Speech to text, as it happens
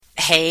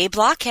Hey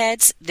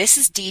Blockheads, this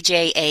is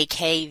DJ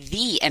AK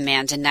the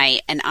Amanda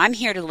Knight, and I'm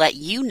here to let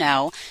you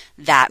know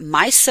that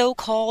My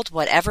So-Called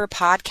Whatever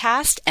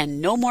podcast and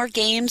No More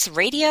Games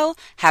Radio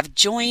have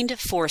joined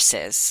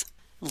forces.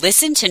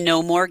 Listen to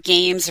No More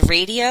Games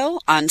Radio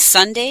on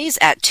Sundays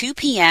at 2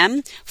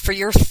 p.m. for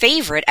your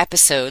favorite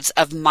episodes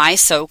of My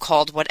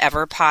So-Called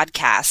Whatever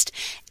podcast,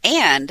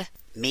 and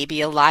maybe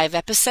a live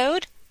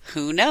episode?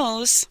 Who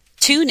knows?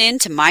 Tune in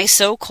to My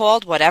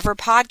So-Called Whatever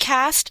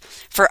podcast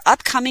for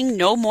upcoming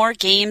No More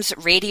Games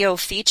radio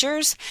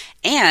features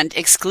and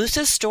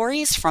exclusive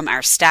stories from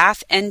our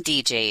staff and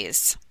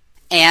DJs.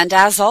 And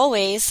as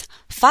always,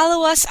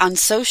 follow us on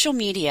social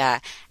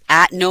media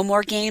at No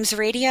More Games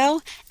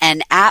Radio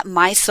and at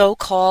My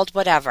So-Called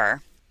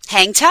Whatever.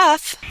 Hang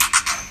tough!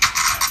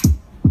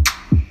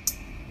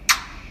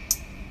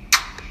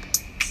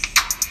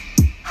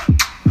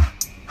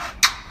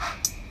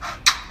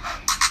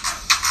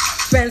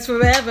 Friends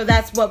forever,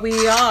 that's what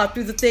we are.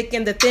 Through the thick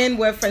and the thin,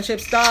 we're friendship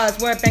stars.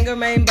 We're banger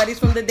main buddies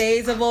from the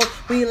days of old.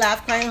 We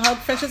laugh, cry, and hug,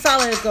 friendship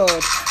solid as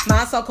gold.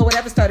 My so-called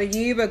whatever started a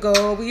year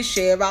ago. We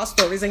share our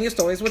stories and your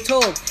stories were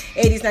told.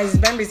 80s,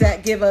 90s memories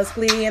that give us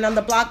glee. And on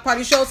the block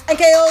party shows and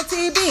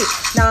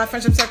KOTB. Now our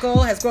friendship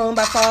circle has grown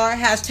by far.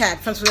 Hashtag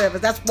friends forever,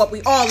 that's what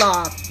we all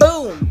are.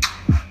 Boom!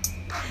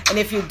 And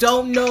if you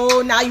don't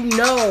know, now you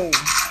know.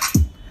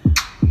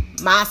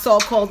 My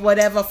so-called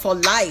whatever for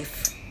life.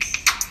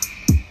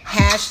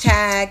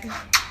 Hashtag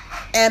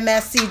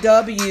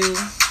MSCW.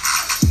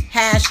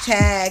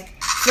 Hashtag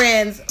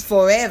friends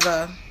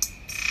forever.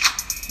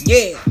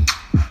 Yeah.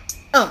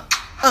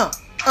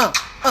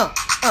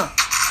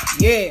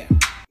 Yeah.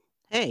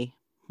 Hey,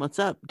 what's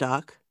up,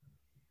 Doc?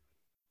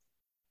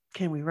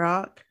 Can we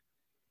rock?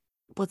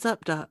 What's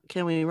up, Doc?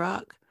 Can we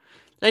rock?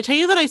 Did I tell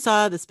you that I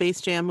saw the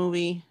Space Jam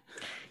movie?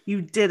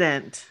 You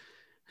didn't.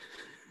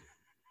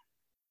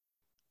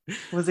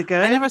 Was it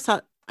good? I never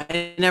saw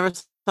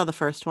the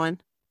first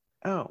one.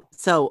 Oh.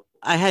 So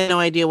I had no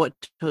idea what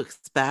to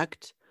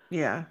expect.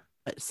 Yeah.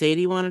 But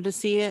Sadie wanted to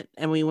see it,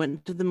 and we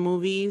went to the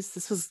movies.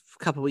 This was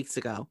a couple weeks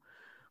ago.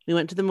 We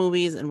went to the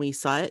movies and we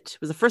saw it. It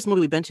was the first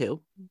movie we've been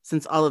to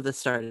since all of this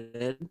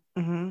started.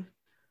 Mm-hmm.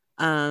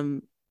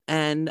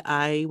 And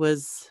I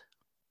was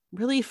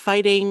really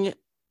fighting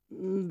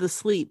the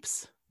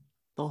sleeps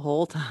the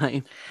whole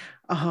time.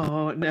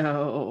 Oh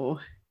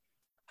no.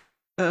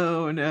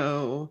 Oh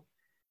no.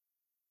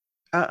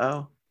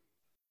 Uh-oh.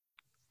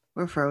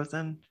 We're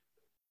frozen.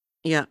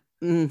 Yeah.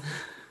 Mm.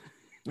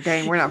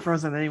 Okay, we're not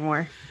frozen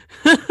anymore.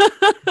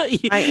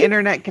 My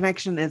internet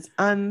connection is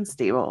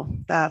unstable.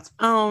 That's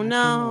oh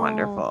no,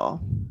 wonderful.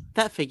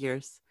 That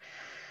figures.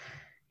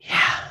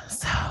 Yeah,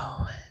 so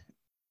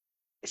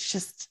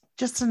it's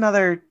just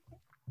another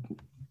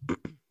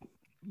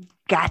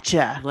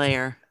gotcha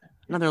layer,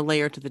 another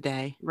layer to the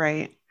day,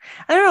 right?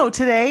 I don't know.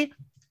 Today,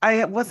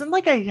 I wasn't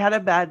like I had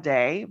a bad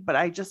day, but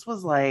I just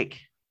was like,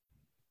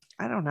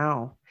 I don't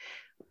know.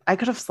 I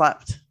could have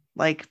slept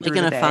like in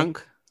a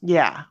funk.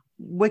 Yeah,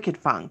 wicked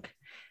funk.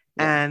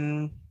 Yeah.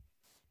 And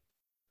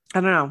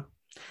I don't know.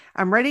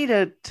 I'm ready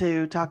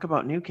to talk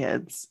about New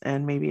Kids,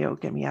 and maybe it'll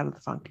get me out of the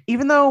funk.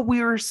 Even though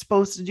we were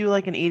supposed to do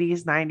like an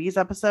 80s, 90s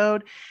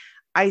episode,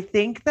 I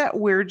think that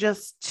we're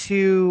just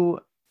too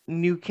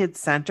New Kids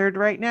centered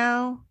right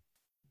now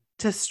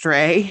to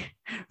stray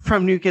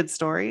from New Kids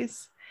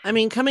stories. I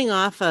mean, coming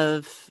off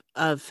of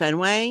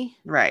Fenway,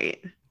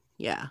 right?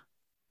 Yeah.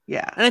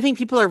 Yeah. And I think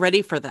people are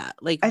ready for that.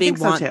 Like I they think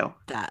want so too.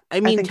 that.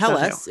 I mean, tell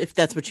us if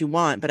that's what you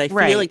want, but I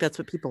feel like that's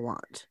what people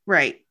want.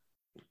 Right.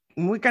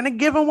 We're going to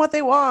give them what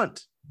they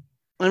want.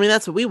 I mean,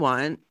 that's what we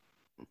want.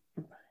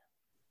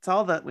 It's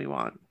all that we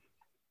want.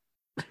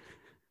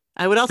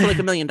 I would also like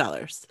 $1 million.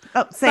 Oh,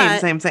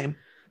 same.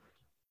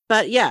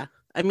 But yeah,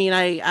 I mean,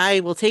 I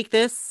will take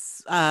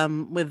this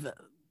with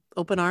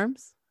open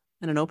arms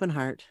and an open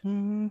heart.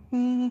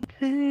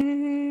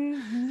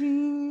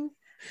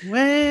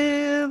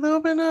 With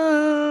open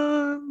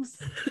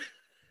arms.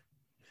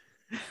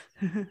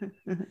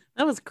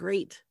 That was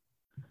great.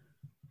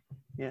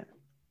 Yeah.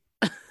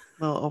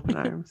 Little open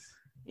arms.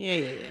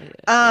 Yeah.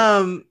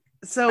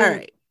 So all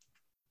right.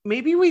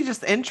 Maybe we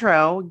just get into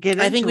it.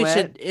 I think we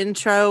should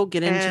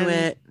get into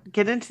it.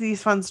 Get into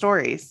these fun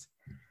stories.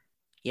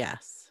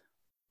 Yes.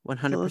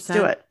 100%. So let's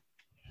do it.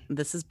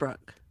 This is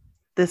Brooke.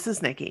 This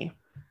is Nikki.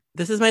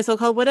 This is My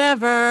So-Called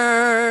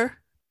Whatever.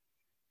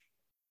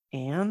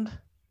 And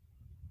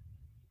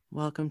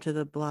welcome to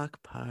the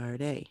block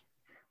party.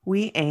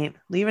 We ain't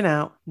leaving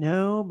out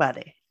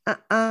nobody.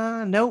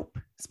 Nope.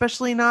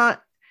 Especially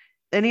not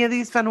any of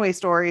these Fenway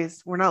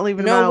stories. We're not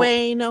leaving them out. No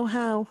way, no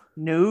how.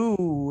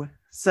 No.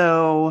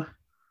 So,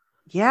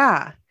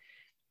 yeah.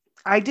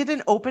 I did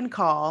an open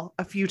call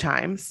a few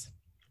times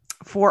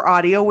for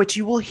audio, which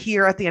you will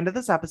hear at the end of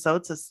this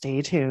episode. So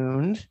stay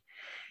tuned.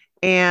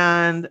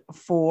 And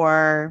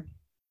I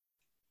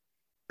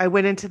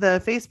went into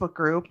the Facebook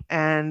group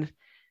and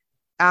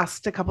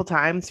asked a couple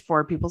times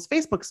for people's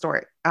Facebook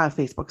stories,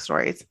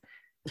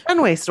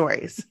 Fenway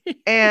stories.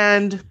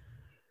 And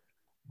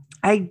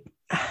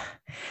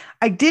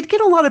I did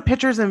get a lot of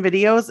pictures and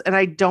videos, and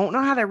I don't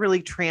know how to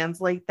really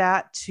translate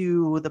that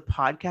to the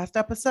podcast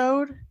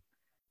episode,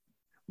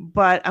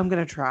 but I'm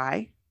going to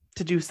try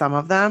to do some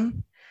of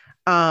them.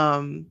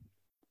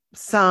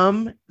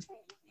 Some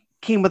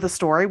came with a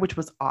story, which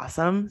was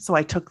awesome. So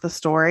I took the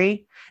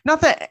story.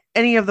 Not that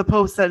any of the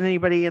posts that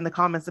anybody in the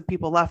comments that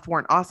people left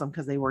weren't awesome,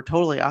 because they were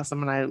totally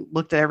awesome. And I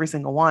looked at every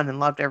single one and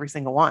loved every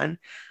single one.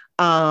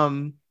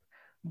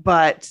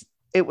 But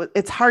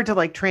it's hard to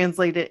like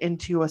translate it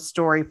into a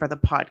story for the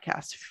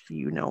podcast, if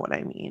you know what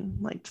I mean.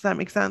 Like, does that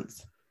make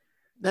sense?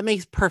 That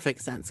makes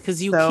perfect sense,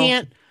 because you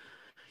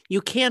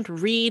can't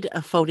read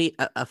a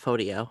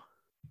photo.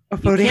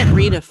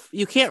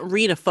 You can't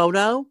read a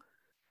photo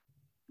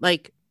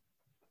like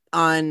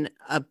on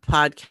a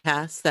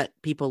podcast that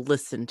people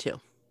listen to.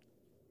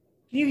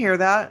 Can you hear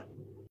that?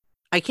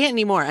 I can't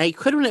anymore. I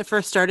could when it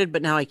first started,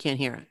 but now I can't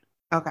hear it.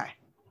 Okay.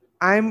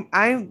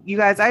 You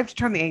guys, I have to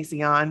turn the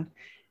AC on.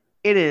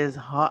 It is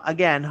hot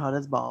again, hot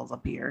as balls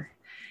up here.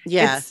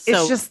 Yeah. It's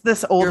just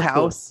this old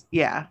house. Cool.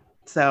 Yeah.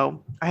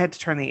 So I had to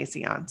turn the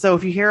AC on. So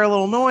if you hear a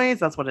little noise,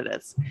 that's what it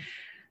is.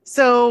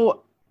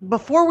 So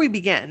before we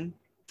begin,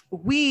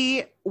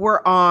 we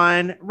were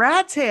on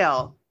Rat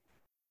Tail.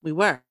 We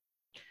were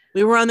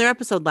on their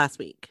episode last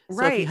week.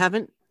 So if you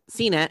haven't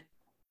seen it,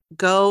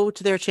 go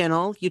to their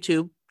channel,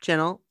 YouTube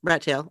channel,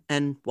 Rat Tail,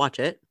 and watch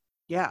it.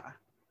 Yeah.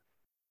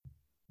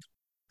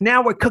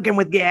 Now we're cooking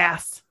with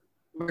gas.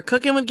 We're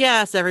cooking with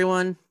gas,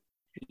 everyone.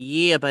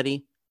 Yeah,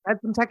 buddy.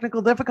 Had some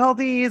technical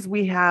difficulties.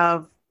 We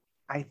have,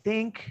 I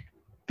think,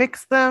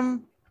 fixed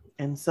them.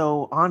 And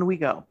so on we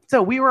go.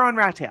 So we were on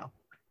Rat Tail.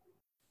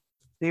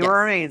 They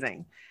were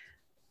amazing.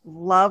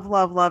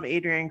 Love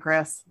Adrian and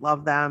Chris.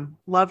 Love them.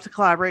 Love to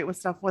collaborate with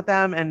stuff with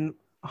them. And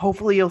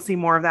hopefully you'll see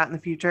more of that in the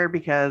future,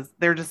 because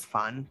they're just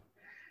fun.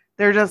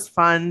 They're just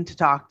fun to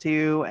talk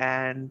to,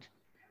 and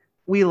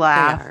we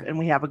laugh and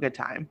we have a good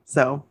time.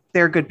 So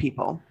they're good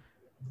people.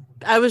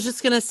 I was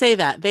just going to say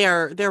that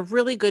they're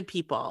really good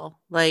people.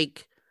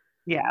 Like,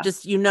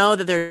 just,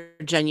 that they're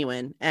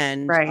genuine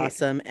and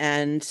awesome.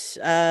 And,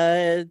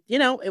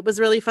 it was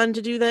really fun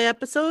to do the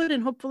episode,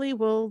 and hopefully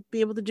we'll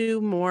be able to do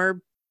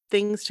more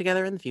things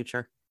together in the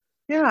future.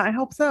 Yeah, I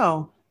hope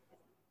so.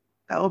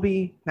 That will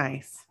be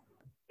nice.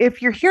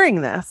 If you're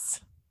hearing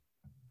this,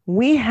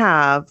 we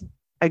have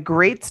a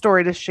great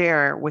story to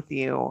share with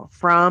you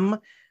from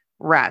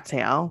Rat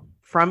Tail,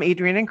 from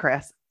Adrian and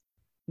Chris.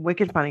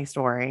 Wicked funny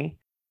story.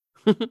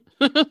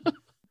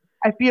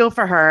 I feel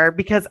for her,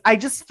 because I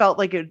just felt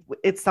like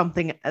it's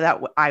something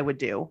that I would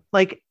do.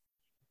 Like,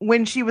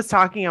 when she was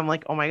talking, I'm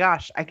like, oh my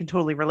gosh, I can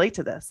totally relate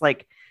to this.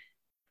 Like,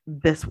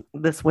 this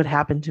would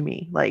happen to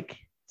me. Like,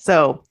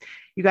 so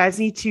you guys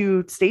need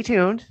to stay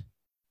tuned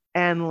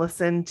and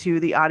listen to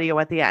the audio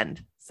at the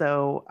end.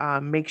 So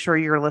make sure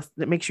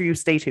you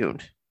stay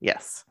tuned.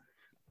 Yes.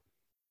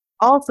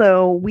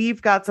 Also,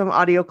 we've got some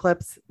audio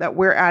clips that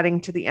we're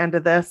adding to the end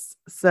of this.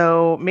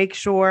 So make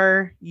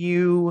sure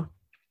you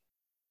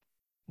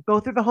go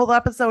through the whole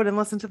episode and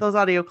listen to those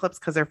audio clips,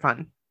 because they're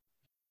fun.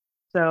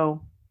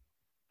 So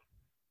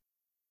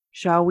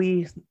shall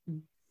we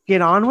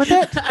get on with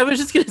it? I was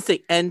just going to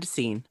say end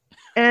scene.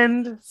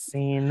 End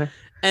scene.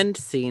 End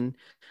scene.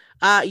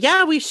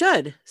 Yeah, we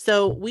should.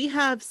 So we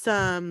have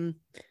some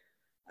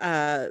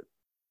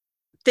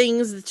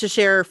things to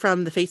share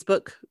from the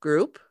Facebook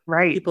group.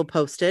 Right. People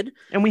posted.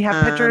 And we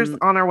have pictures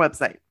on our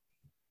website.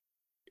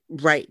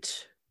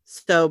 Right.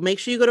 So make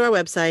sure you go to our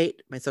website,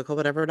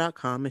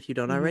 mysocalledwhatever.com, if you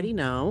don't already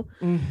know,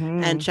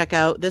 and check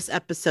out this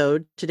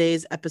episode,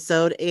 today's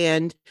episode,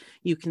 and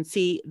you can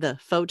see the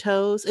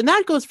photos. And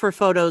that goes for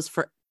photos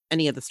for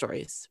any of the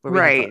stories where we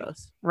have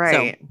photos.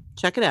 Right. So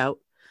check it out.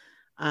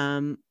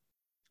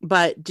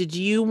 But did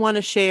you want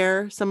to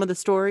share some of the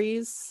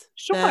stories?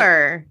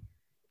 Sure.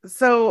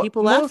 So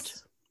people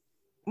left?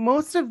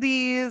 Most of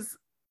these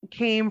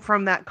came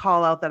from that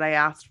call out that I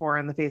asked for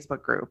in the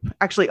Facebook group.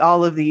 Actually,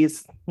 all of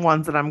these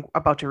ones that I'm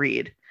about to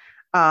read.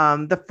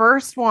 The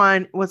first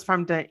one was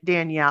from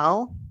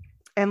Danielle,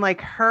 and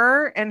like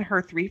her and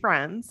her 3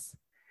 friends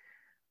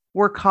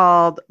were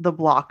called the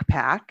Block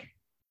Pack,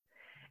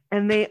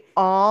 and they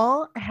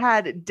all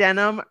had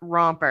denim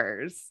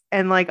rompers,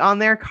 and like on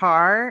their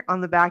car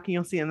on the back, and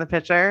you'll see in the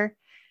picture,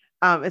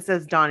 it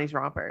says Donnie's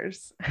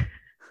Rompers.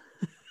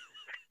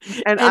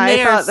 And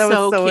I thought that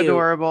was so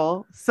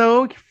adorable.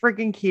 So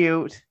freaking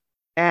cute.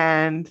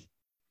 And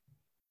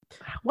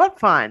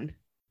what fun.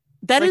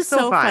 That is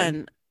so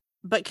fun.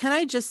 But can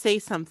I just say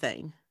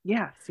something?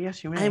 Yes,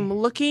 you may. I'm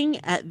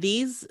looking at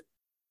these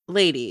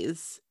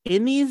ladies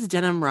in these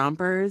denim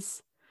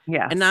rompers.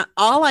 Yeah. And not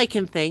all I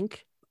can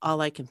think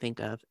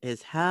of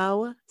is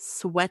how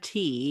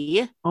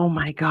sweaty. Oh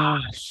my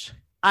gosh.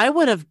 I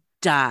would have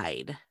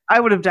died. I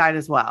would have died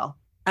as well.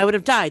 I would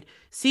have died.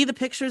 See the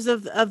pictures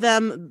of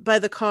them by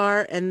the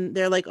car, and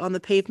they're like on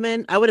the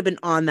pavement. I would have been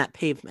on that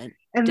pavement.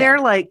 And they're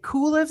like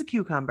cool as a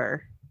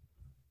cucumber.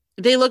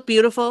 They look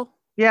beautiful.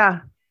 Yeah.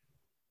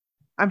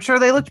 I'm sure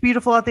they looked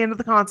beautiful at the end of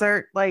the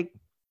concert. Like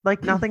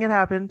nothing had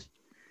happened.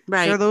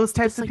 Right. They're those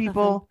types of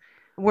people.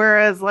 Nothing.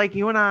 Whereas like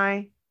you and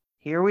I,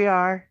 here we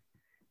are.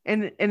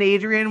 And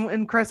Adrian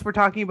and Chris were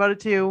talking about it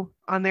too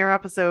on their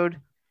episode.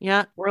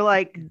 Yeah. We're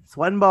like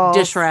sweating balls.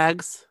 Dish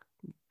rags.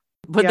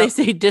 Would they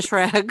say dish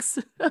rags?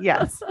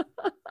 Yes.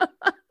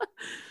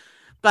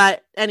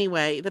 But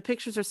anyway, the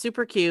pictures are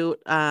super cute.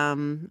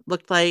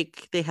 Looked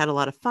like they had a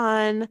lot of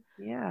fun.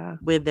 Yeah.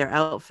 With their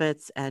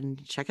outfits,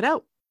 and check it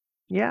out.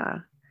 Yeah.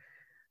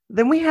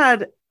 Then we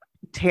had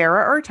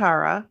Tara or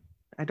Tara.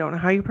 I don't know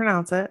how you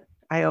pronounce it.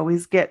 I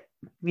always get,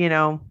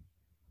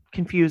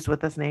 confused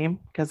with this name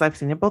because I've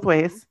seen it both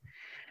ways.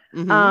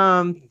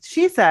 Mm-hmm.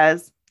 She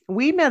says,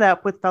 we met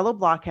up with fellow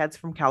blockheads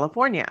from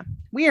California.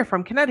 We are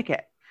from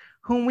Connecticut,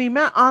 whom we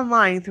met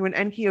online through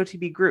an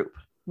NKOTB group.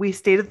 We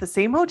stayed at the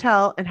same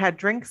hotel and had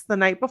drinks the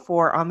night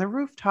before on the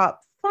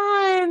rooftop.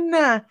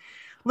 Fun.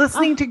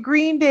 Listening to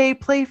Green Day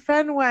play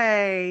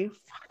Fenway.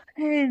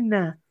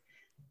 Fun.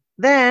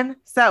 Then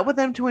sat with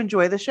them to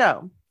enjoy the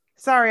show.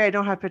 Sorry, I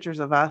don't have pictures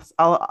of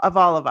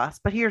all of us,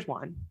 but here's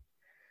one.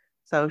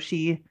 So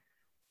she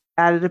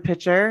added a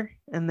picture,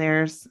 and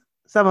there's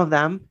some of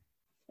them.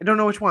 I don't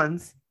know which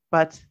ones,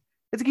 but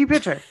it's a cute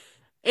picture.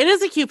 It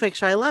is a cute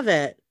picture. I love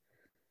it.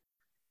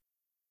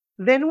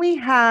 Then we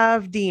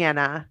have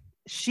Deanna.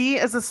 She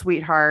is a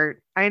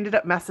sweetheart. I ended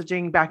up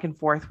messaging back and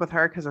forth with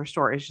her because her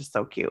story is just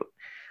so cute.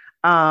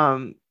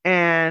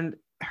 And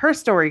her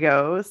story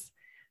goes,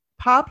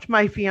 popped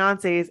my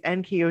fiance's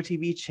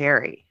NKOTB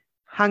cherry,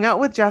 hung out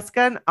with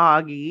Jessica and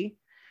Augie,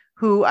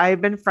 who I've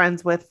been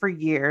friends with for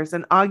years.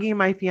 And Augie and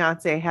my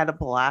fiance had a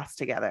blast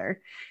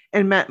together,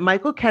 and met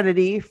Michael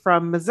Kennedy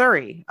from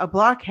Missouri, a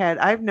blockhead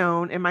I've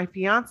known and my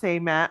fiance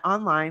met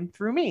online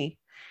through me.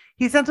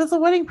 He sent us a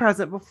wedding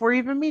present before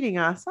even meeting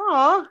us.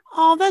 Aw.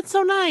 Oh, that's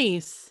so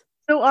nice.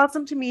 So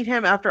awesome to meet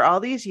him after all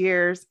these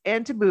years.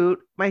 And to boot,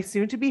 my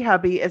soon-to-be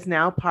hubby is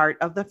now part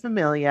of the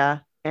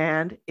Familia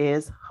and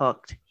is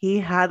hooked. He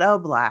had a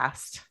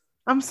blast.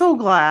 I'm so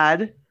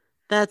glad.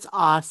 That's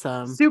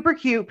awesome. Super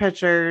cute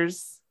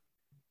pictures.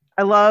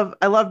 I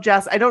love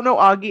Jess. I don't know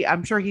Augie.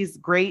 I'm sure he's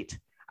great.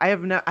 I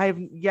have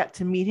yet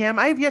to meet him.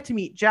 I have yet to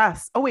meet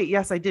Jess. Oh wait,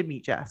 yes, I did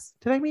meet Jess.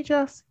 Did I meet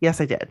Jess?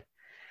 Yes, I did.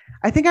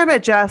 I think I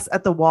met Jess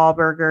at the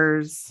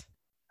Wahlburgers.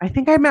 I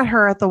think I met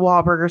her at the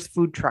Wahlburgers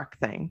food truck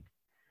thing.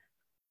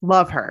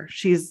 Love her.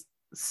 She's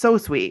so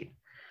sweet.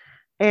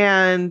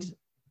 And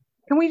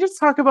can we just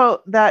talk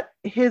about that?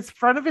 His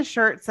front of his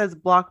shirt says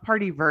Block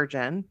Party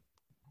Virgin.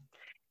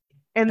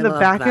 And the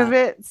back of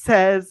it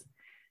says,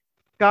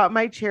 got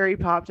my cherry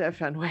popped at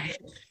Fenway.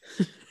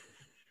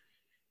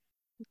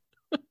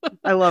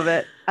 I love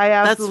it. I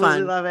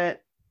absolutely love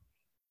it.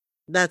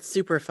 That's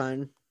super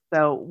fun.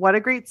 So what a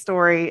great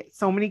story.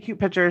 So many cute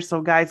pictures.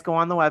 So guys, go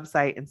on the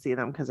website and see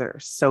them because they're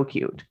so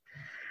cute.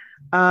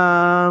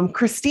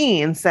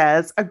 Christine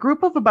says, a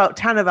group of about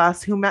 10 of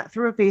us who met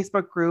through a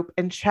Facebook group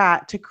and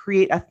chat to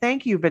create a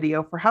thank you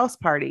video for House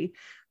Party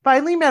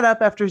finally met up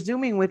after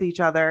Zooming with each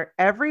other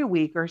every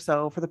week or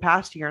so for the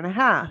past year and a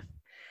half.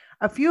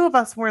 A few of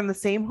us were in the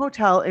same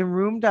hotel and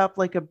roomed up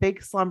like a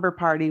big slumber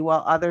party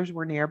while others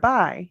were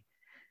nearby.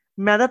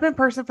 Met up in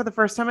person for the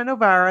first time in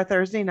Novara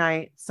Thursday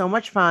night. So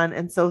much fun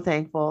and so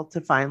thankful to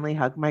finally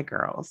hug my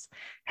girls.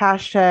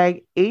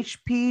 Hashtag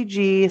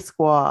HPG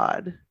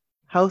squad.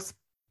 House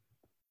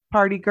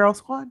Party Girl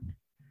Squad.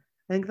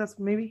 I think that's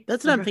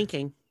what I'm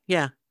thinking.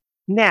 Yeah.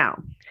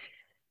 Now,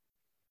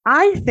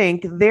 I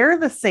think they're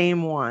the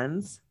same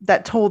ones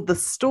that told the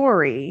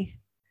story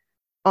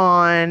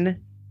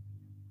on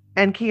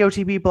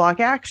NKOTB Block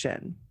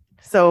Action.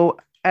 So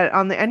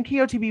on the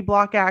NKOTB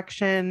Block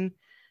Action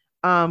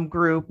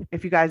group,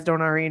 if you guys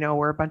don't already know,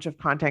 we're a bunch of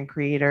content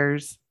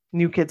creators,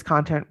 new kids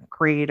content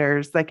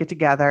creators that get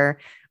together.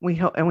 We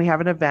have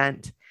an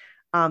event.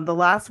 The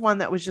last one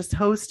that was just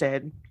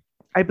hosted,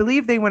 I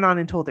believe they went on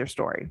and told their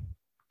story,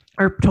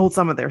 or told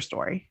some of their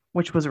story,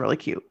 which was really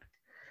cute.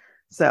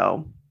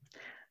 So,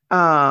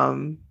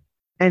 and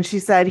she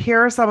said,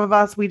 here are some of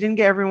us. We didn't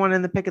get everyone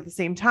in the pic at the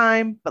same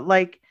time, but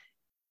like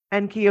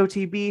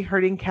NKOTB,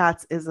 herding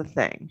cats is a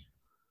thing.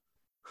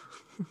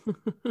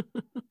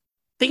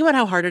 Think about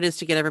how hard it is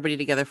to get everybody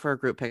together for a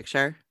group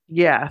picture.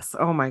 Yes.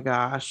 Oh my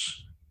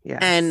gosh. Yeah.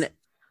 And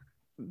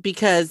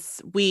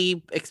because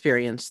we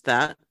experienced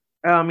that.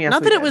 Yes,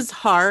 not that it was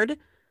hard,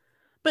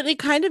 but it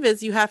kind of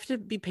is. You have to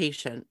be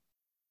patient.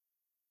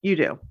 You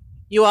do.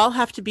 You all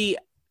have to be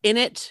in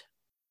it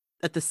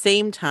at the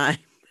same time.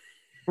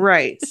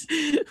 Right.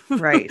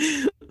 Right.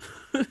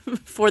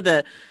 For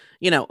the,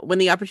 when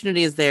the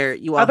opportunity is there,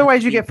 you all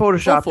otherwise you get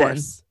photoshopped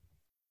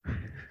in.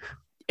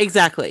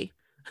 Exactly.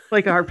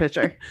 Like a hard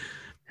picture.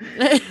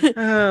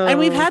 And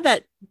we've had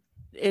that.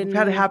 We've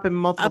had it happen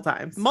multiple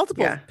times.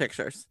 Multiple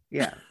pictures.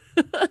 Yeah.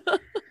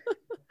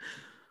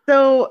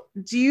 So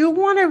do you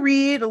want to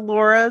read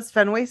Laura's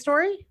Fenway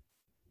story?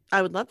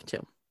 I would love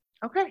to.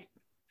 Okay.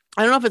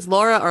 I don't know if it's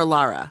Laura or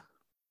Lara.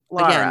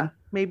 Again,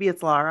 maybe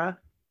it's Lara.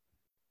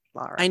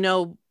 I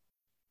know,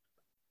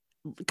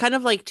 kind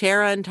of like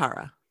Tara and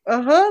Tara.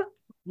 Uh-huh.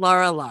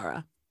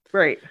 Lara.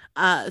 Right.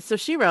 So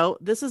she wrote,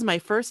 this is my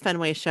first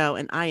Fenway show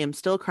and I am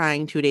still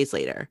crying 2 days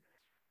later.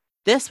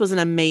 This was an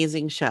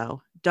amazing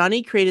show.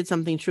 Donnie created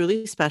something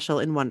truly special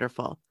and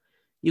wonderful.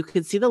 You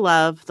could see the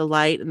love, the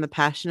light, and the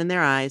passion in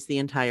their eyes the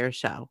entire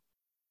show.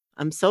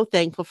 I'm so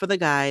thankful for the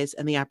guys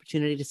and the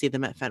opportunity to see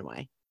them at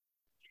Fenway.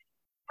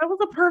 That was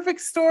a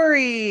perfect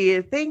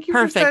story. Thank you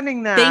for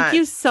sending that. Thank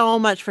you so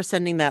much for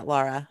sending that,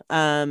 Laura,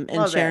 and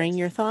Love sharing it.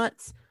 your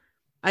thoughts.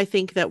 I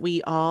think that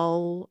we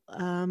all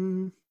are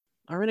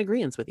in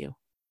agreement with you.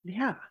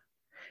 Yeah.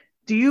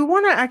 Do you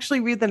want to actually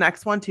read the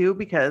next one too?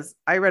 Because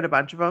I read a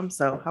bunch of them.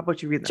 So how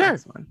about you read the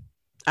next one?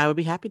 I would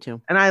be happy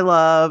to. And I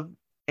love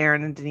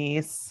Aaron and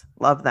Denise.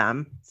 Love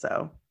them.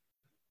 So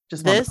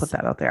just want to put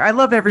that out there. I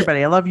love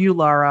everybody. I love you,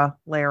 Lara,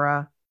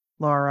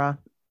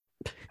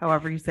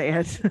 however you say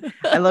it.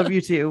 I love you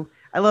too.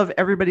 I love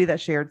everybody that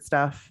shared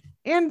stuff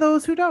and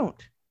those who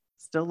don't.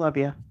 Still love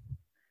you.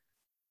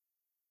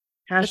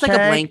 It's like a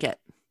blanket.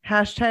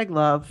 Hashtag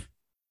love.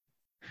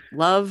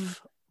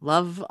 Love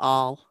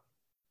all.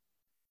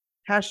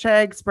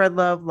 Hashtag spread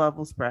love, love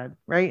will spread.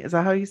 Right? Is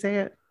that how you say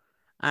it?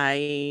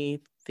 I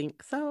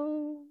think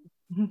so.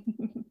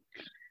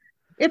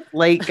 It's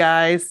late,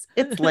 guys.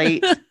 It's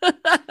late.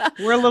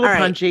 We're a little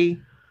punchy.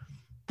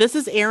 This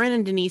is Aaron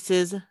and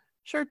Denise's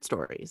shirt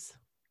stories.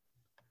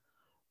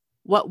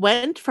 What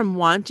went from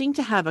wanting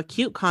to have a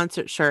cute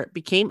concert shirt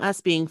became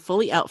us being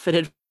fully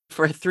outfitted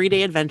for a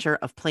 3-day adventure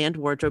of planned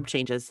wardrobe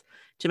changes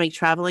to make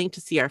traveling to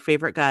see our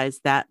favorite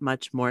guys that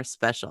much more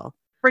special.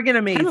 Friggin'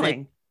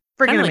 amazing.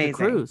 Friggin' amazing.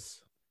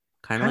 Cruise.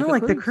 Kind of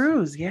like the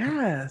cruise.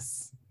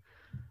 Yes.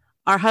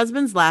 Our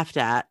husbands laughed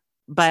at,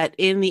 but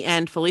in the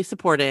end fully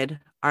supported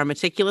our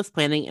meticulous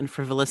planning and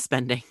frivolous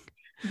spending.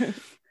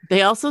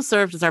 They also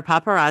served as our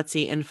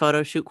paparazzi and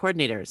photo shoot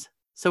coordinators.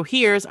 So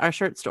here's our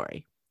shirt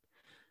story.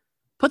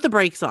 Put the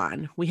brakes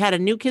on. We had a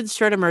New Kids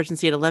shirt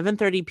emergency at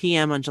 11:30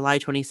 p.m. on July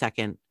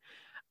 22nd.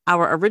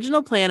 Our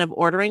original plan of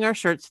ordering our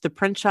shirts to the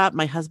print shop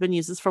my husband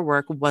uses for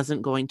work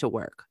wasn't going to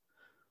work.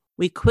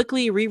 We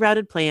quickly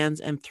rerouted plans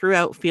and threw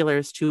out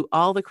feelers to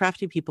all the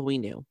crafty people we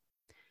knew.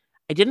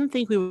 I didn't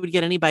think we would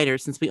get any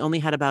biters since we only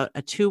had about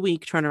a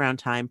 2-week turnaround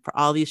time for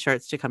all these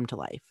shirts to come to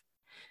life.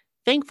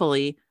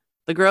 Thankfully,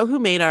 the girl who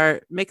made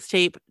our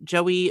mixtape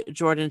Joey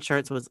Jordan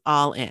shirts was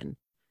all in.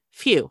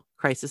 Phew,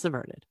 crisis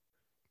averted.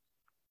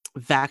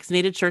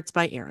 Vaccinated shirts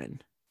by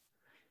Aaron.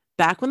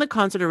 Back when the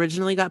concert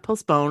originally got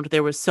postponed,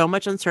 there was so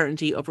much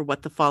uncertainty over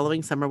what the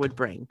following summer would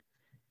bring,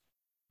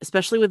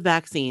 especially with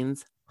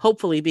vaccines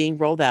hopefully being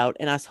rolled out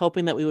and us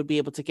hoping that we would be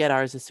able to get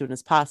ours as soon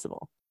as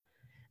possible.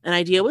 An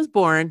idea was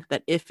born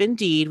that if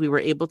indeed we were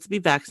able to be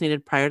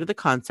vaccinated prior to the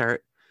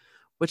concert,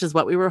 which is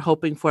what we were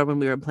hoping for when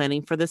we were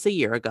planning for this a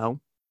year ago,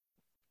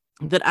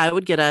 that I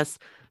would get us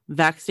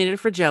vaccinated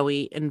for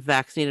Joey and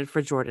vaccinated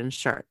for Jordan's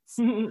shirts.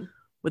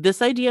 With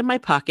this idea in my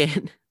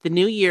pocket, the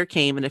new year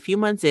came, and a few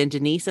months in,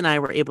 Denise and I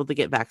were able to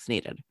get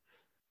vaccinated.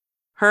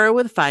 Her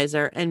with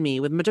Pfizer and me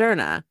with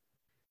Moderna.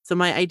 So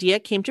my idea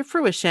came to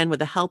fruition with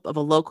the help of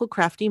a local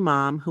crafty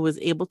mom who was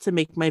able to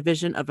make my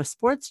vision of a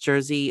sports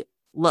jersey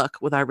look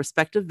with our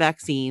respective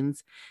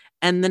vaccines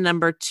and the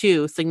number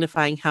 2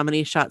 signifying how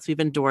many shots we've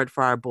endured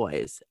for our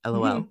boys.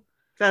 LOL.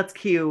 That's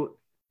cute.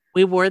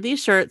 We wore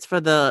these shirts for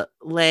the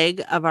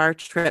leg of our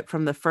trip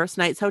from the First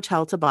Night's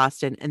Hotel to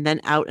Boston and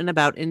then out and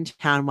about in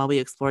town while we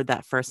explored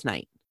that first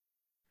night.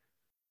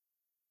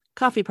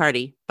 Coffee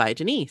Party by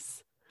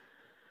Denise.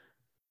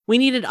 We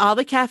needed all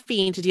the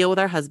caffeine to deal with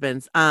our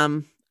husbands.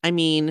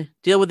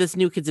 Deal with this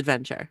New Kids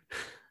adventure.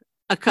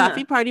 A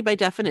coffee party, by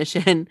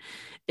definition,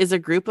 is a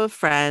group of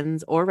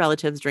friends or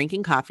relatives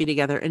drinking coffee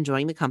together,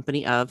 enjoying the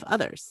company of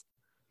others.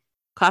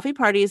 Coffee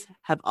parties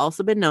have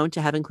also been known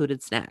to have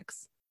included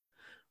snacks.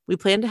 We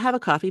planned to have a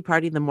coffee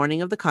party the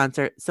morning of the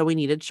concert, so we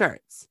needed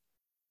shirts.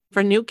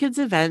 For New Kids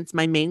events,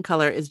 my main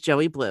color is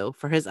Joey Blue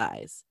for his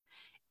eyes.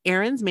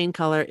 Aaron's main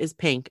color is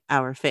pink,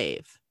 our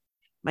fave.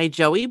 My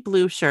Joey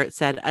Blue shirt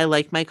said, I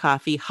like my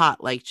coffee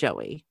hot like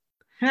Joey.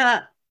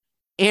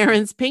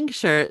 Aaron's pink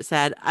shirt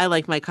said, I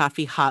like my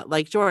coffee hot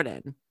like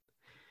Jordan.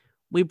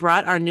 We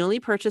brought our newly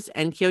purchased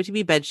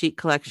NKOTB bedsheet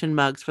collection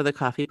mugs for the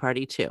coffee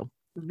party too.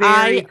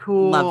 Very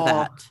cool. Love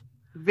that.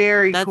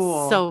 Very That's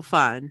cool. So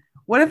fun.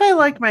 What if I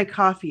like my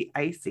coffee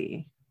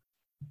icy?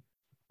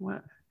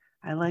 What?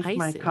 I like Icy.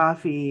 my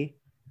coffee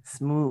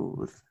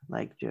smooth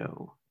like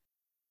Joe.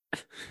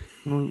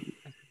 Smooth.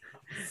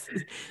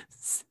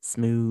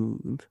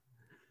 Smooth.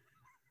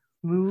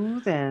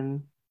 Smooth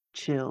and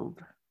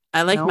chilled.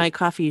 I like my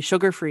coffee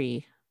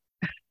sugar-free.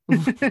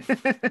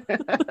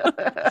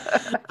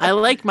 I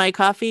like my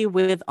coffee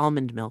with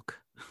almond milk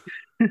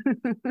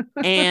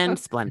and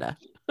Splenda.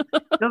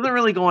 Doesn't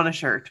really go on a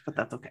shirt, but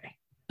that's okay.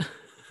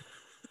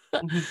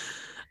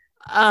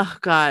 Oh,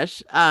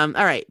 gosh. All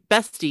right.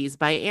 Besties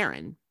by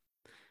Aaron.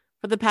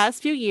 For the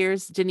past few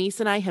years, Denise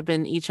and I have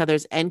been each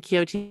other's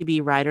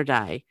NKOTB ride or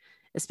die,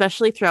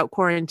 especially throughout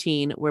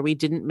quarantine where we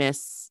didn't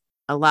miss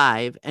a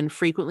live and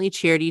frequently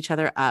cheered each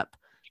other up,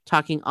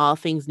 talking all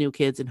things New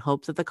Kids in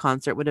hopes that the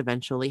concert would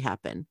eventually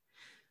happen.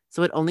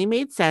 So it only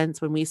made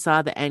sense when we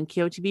saw the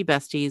NKOTB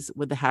besties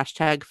with the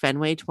hashtag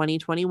Fenway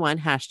 2021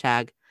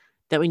 hashtag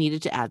that we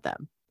needed to add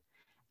them,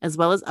 as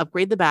well as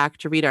upgrade the back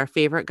to read our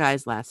favorite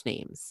guys' last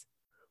names.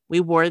 We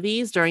wore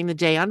these during the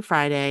day on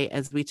Friday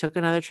as we took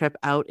another trip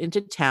out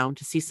into town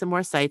to see some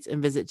more sights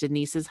and visit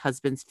Denise's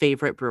husband's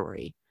favorite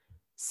brewery.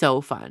 So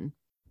fun.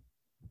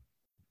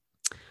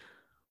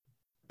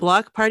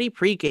 Block Party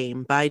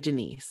Pregame by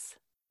Denise.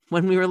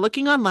 When we were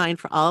looking online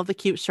for all of the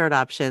cute shirt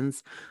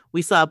options,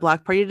 we saw a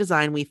block party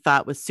design we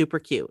thought was super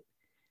cute.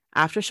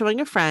 After showing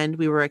a friend,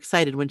 we were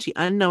excited when she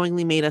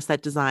unknowingly made us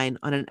that design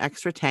on an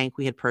extra tank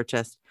we had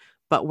purchased,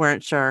 but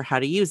weren't sure how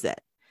to use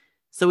it.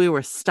 So we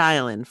were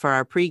styling for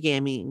our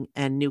pre-gaming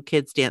and new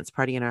kids dance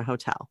party in our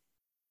hotel.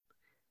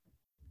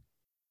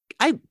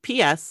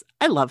 P.S.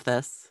 I love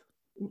this.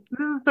 This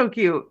is so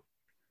cute.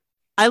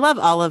 I love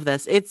all of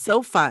this. It's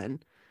so fun.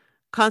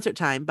 Concert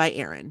Time by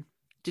Erin.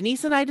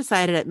 Denise and I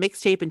decided at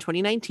Mixtape in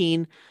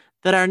 2019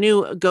 that our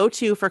new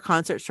go-to for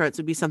concert shirts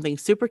would be something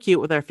super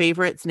cute with our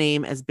favorite's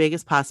name as big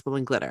as possible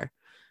in glitter.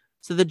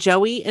 So the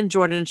Joey and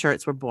Jordan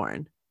shirts were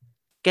born.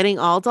 Getting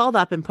all dolled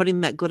up and putting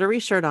that glittery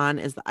shirt on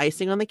is the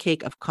icing on the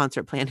cake of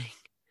concert planning.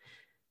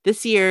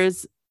 This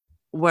year's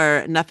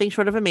were nothing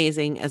short of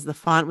amazing, as the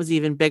font was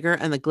even bigger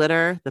and the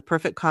glitter, the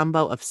perfect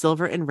combo of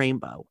silver and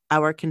rainbow,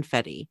 our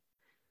confetti.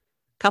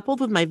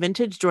 Coupled with my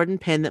vintage Jordan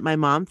pin that my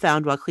mom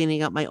found while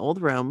cleaning up my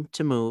old room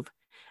to move,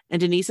 and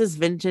Denise's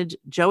vintage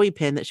Joey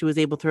pin that she was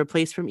able to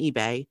replace from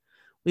eBay,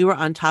 we were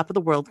on top of the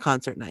world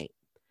concert night.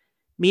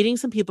 Meeting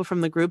some people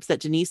from the groups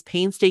that Denise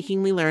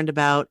painstakingly learned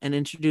about and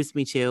introduced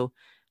me to,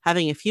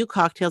 having a few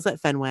cocktails at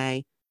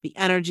Fenway, the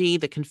energy,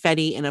 the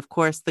confetti, and of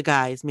course the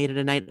guys made it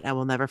a night I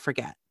will never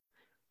forget.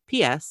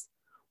 P.S.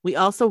 We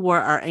also wore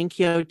our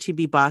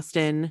NQTB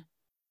Boston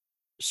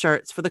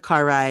shirts for the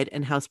car ride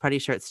and house party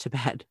shirts to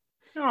bed.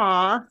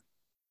 Aw.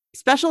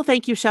 Special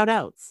thank you shout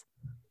outs.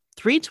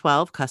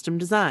 312 Custom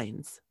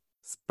Designs.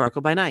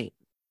 Sparkle by Night.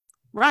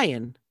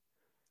 Ryan.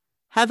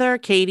 Heather,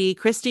 Katie,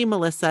 Christy,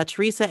 Melissa,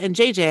 Teresa, and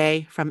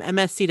JJ from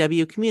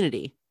MSCW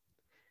Community.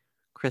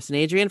 Chris and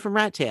Adrian from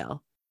Rat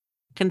Tail.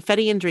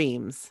 Confetti and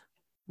Dreams.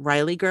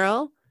 Riley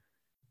Girl.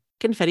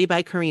 Confetti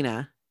by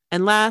Karina.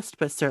 And last,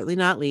 but certainly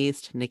not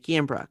least, Nikki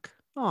and Brooke.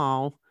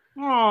 Aww.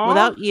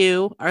 Without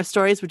you, our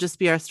stories would just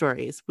be our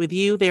stories. With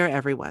you, they are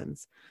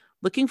everyone's.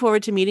 Looking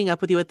forward to meeting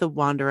up with you at the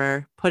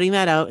Wanderer, putting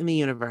that out in the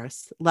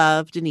universe.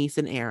 Love, Denise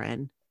and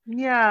Erin.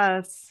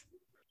 Yes.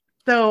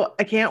 So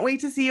I can't wait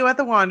to see you at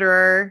the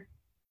Wanderer.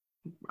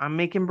 I'm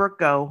making Brooke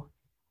go.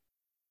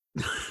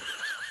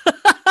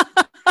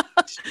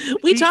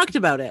 We talked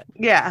about it.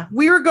 Yeah,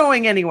 we were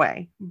going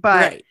anyway,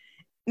 but right.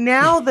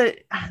 Now that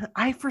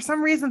I, for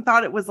some reason,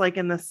 thought it was like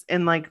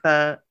in like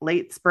the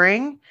late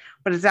spring,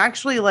 but it's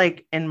actually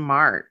like in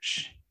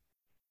March.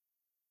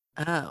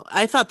 Oh,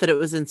 I thought that it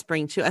was in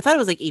spring too. I thought it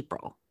was like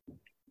April.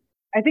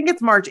 I think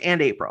it's March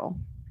and April.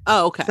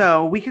 Oh, okay.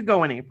 So we could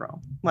go in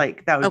April.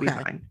 Like that would be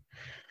fine.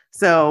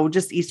 So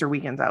just Easter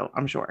weekends out,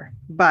 I'm sure.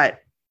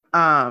 But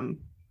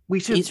we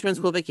should Easter and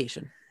school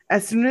vacation.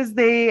 As soon as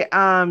they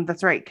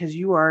that's right, because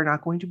you are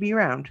not going to be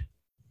around.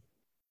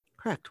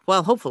 Correct.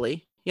 Well,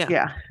 hopefully. Yeah.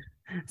 Yeah.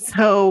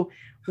 So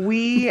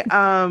we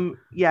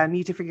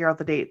need to figure out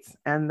the dates,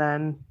 and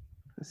then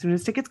as soon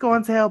as tickets go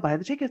on sale, buy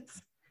the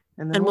tickets.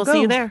 And then we'll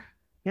see you there.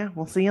 Yeah,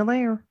 we'll see you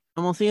later.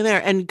 And we'll see you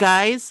there. And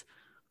guys,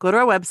 go to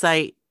our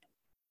website.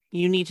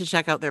 You need to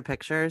check out their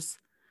pictures.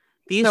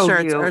 These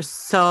shirts are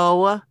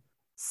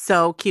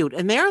so cute.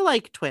 And they're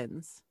like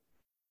twins.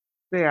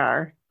 They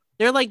are.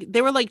 They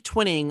were like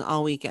twinning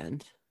all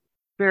weekend.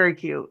 Very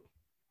cute.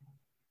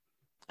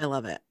 I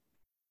love it.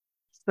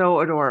 So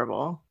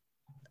adorable.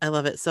 I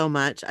love it so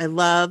much. I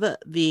love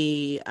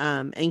the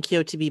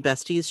NQTB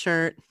Besties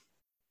shirt.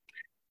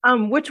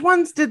 Which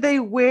ones did they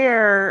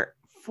wear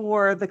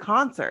for the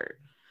concert?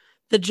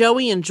 The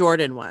Joey and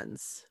Jordan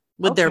ones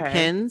with their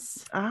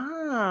pins.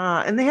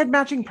 Ah, and they had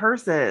matching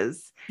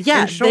purses.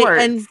 Yeah, and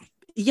shorts.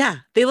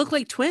 They look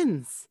like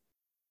twins.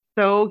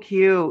 So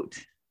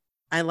cute.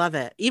 I love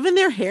it. Even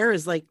their hair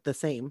is like the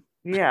same.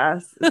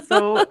 Yes, it's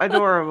so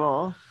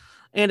adorable.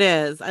 It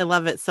is. I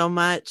love it so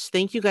much.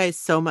 Thank you guys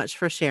so much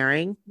for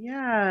sharing.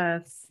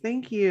 Yes,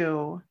 thank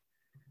you.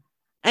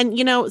 And,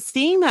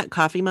 seeing that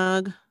coffee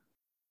mug,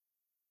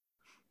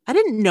 I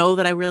didn't know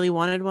that I really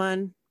wanted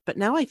one, but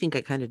now I think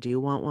I kind of do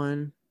want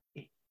one.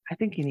 I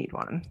think you need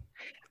one.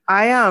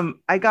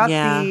 I got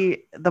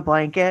the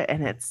blanket,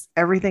 and it's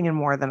everything and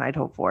more than I'd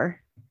hoped for.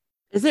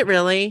 Is it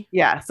really?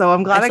 Yeah. So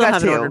I'm glad I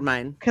got two. Ordered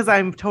mine because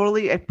I'm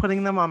totally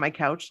putting them on my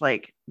couch,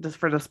 like just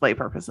for display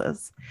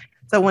purposes.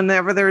 So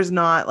whenever there's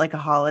not like a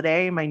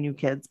holiday, my new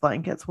kids'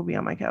 blankets will be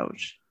on my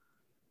couch.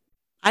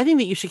 I think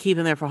that you should keep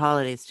them there for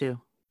holidays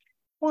too.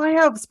 Well, I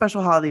have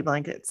special holiday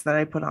blankets that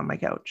I put on my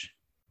couch.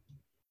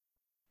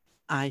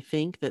 I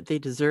think that they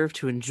deserve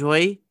to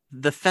enjoy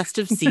the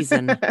festive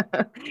season.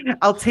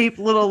 I'll tape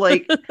little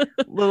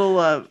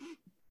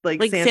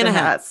Santa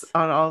hats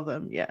on all of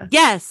them. Yeah.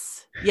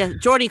 Yes.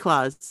 Geordie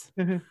Claus.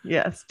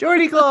 Yes.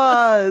 Geordie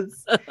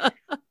Claus.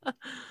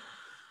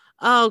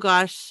 Oh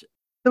gosh.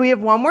 So we have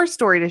one more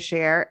story to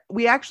share.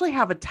 We actually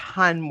have a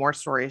ton more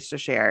stories to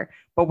share,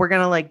 but we're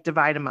going to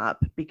divide them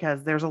up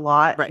because there's a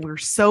lot. Right. We're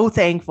so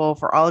thankful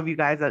for all of you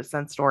guys that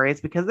sent stories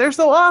because they're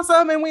so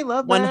awesome and we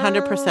love them.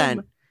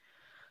 100%.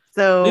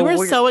 So we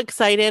were so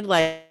excited.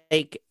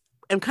 Like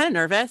I'm kind of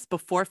nervous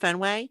before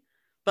Fenway,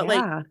 but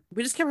like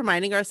we just kept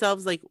reminding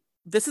ourselves, like,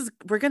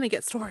 we're gonna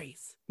get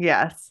stories.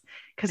 Yes,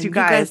 because you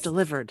guys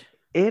delivered.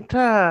 It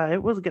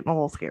was getting a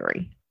little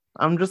scary.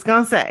 I'm just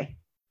gonna say,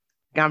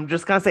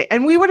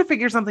 and we would have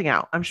figured something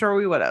out. I'm sure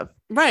we would have.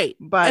 Right,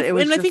 but it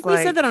was. And I think we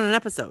said that on an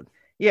episode.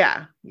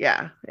 Yeah.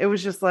 It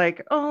was just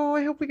like, oh,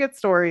 I hope we get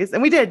stories,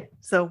 and we did.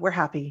 So we're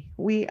happy.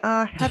 We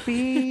are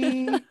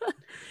happy.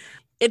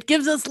 It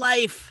gives us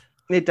life.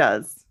 It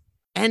does.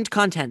 And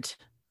content.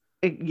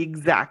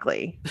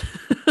 Exactly.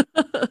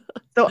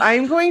 So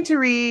I'm going to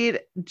read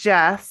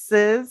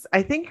Jess's.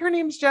 I think her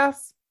name's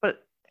Jess,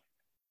 but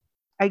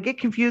I get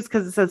confused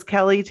because it says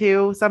Kelly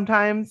too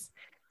sometimes.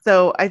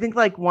 So I think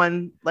like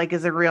one like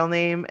is a real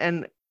name,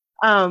 and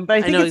but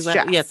I think it's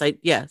Jess.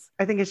 Yes.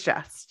 I think it's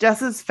Jess.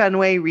 Jess's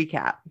Fenway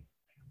recap.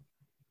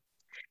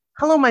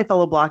 Hello, my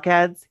fellow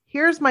blockheads.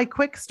 Here's my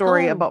quick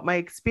story about my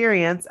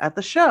experience at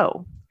the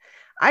show.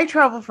 I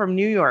traveled from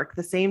New York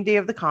the same day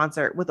of the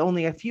concert with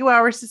only a few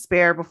hours to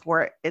spare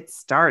before it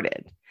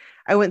started.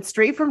 I went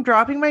straight from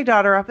dropping my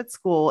daughter off at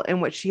school,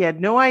 in which she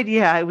had no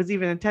idea I was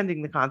even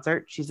attending the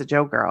concert. She's a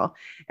Joe girl,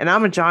 and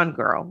I'm a John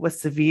girl with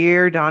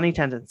severe Donnie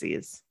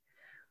tendencies.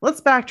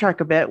 Let's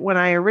backtrack a bit when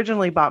I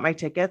originally bought my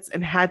tickets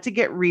and had to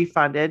get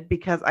refunded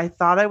because I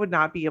thought I would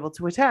not be able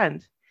to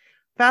attend.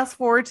 Fast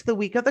forward to the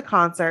week of the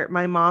concert,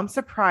 my mom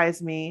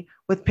surprised me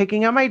with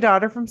picking up my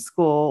daughter from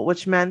school,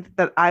 which meant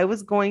that I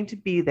was going to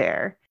be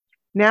there.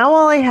 Now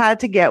all I had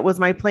to get was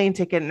my plane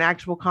ticket and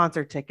actual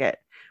concert ticket.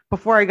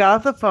 Before I got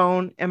off the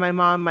phone, and my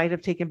mom might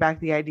have taken back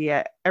the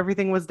idea,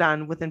 everything was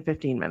done within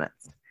 15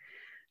 minutes.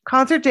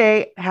 Concert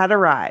day had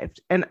arrived,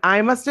 and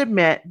I must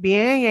admit,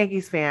 being a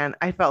Yankees fan,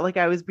 I felt like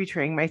I was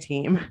betraying my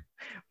team.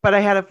 But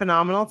I had a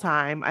phenomenal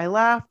time. I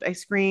laughed, I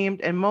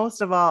screamed, and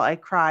most of all, I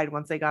cried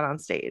once I got on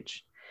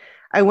stage.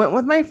 I went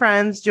with my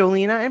friends,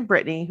 Jolena and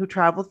Brittany, who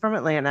traveled from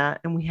Atlanta,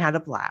 and we had a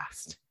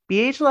blast.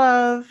 BH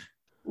love.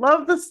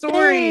 Love the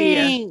story.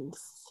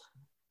 Thanks.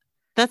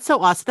 That's so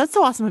awesome. That's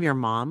so awesome of your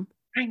mom.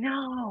 I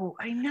know.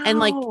 And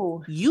like,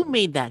 you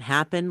made that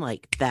happen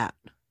like that.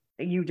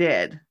 You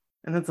did.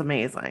 And that's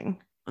amazing.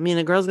 I mean,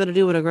 a girl's got to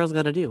do what a girl's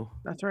got to do.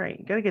 That's right.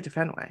 You got to get to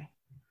Fenway.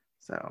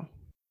 So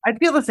I'd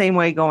feel the same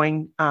way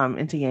going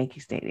into Yankee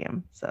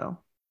Stadium. So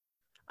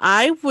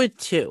I would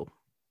too.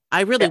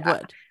 I really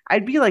would.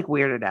 I'd be like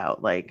weirded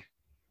out. Like,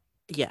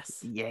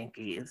 yes,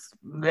 Yankees.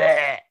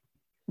 Bleh.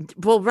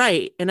 Well,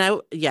 right. And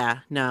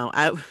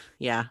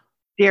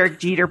Derek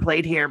Jeter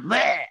played here.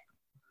 Bleh.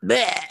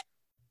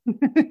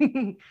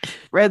 Bleh.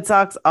 Red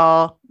Sox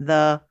all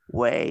the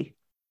way.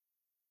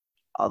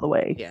 All the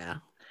way. Yeah.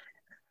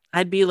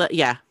 I'd be like,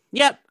 yeah.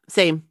 Yep.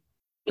 Same.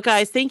 But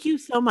guys, thank you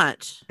so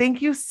much.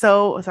 Thank you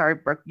sorry,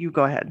 Brooke, you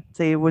go ahead.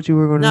 Say what you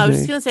were going to say. No, I was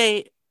just going to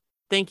say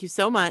thank you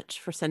so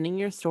much for sending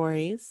your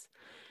stories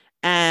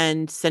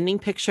and sending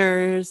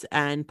pictures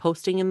and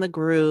posting in the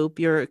group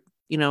your,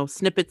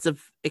 snippets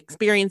of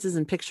experiences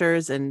and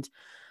pictures. And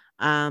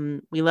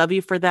we love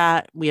you for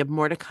that. We have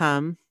more to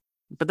come,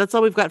 but that's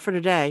all we've got for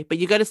today. But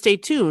you got to stay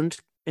tuned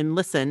and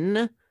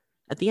listen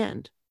at the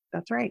end.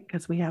 That's right,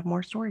 because we have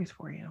more stories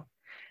for you.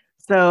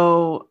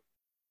 So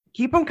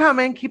keep them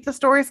coming. Keep the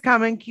stories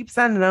coming. Keep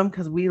sending them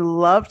because we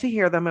love to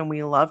hear them and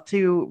we love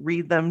to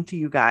read them to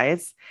you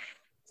guys.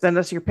 Send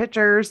us your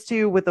pictures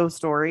too with those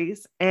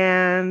stories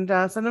and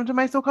send them to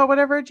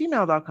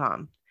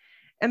mysocalledwhatever@gmail.com.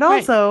 And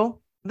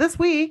also this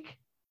week,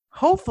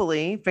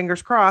 hopefully,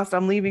 fingers crossed,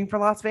 I'm leaving for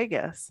Las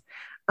Vegas.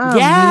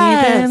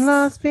 Yes. Leaving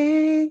Las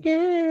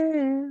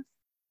Vegas.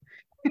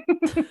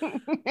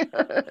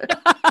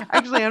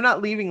 Actually, I'm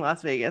not leaving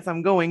Las Vegas.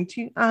 I'm going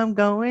to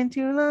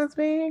Las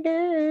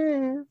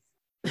Vegas.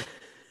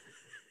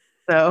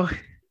 So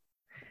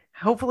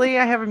hopefully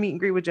I have a meet and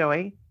greet with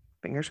Joey.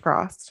 Fingers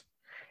crossed.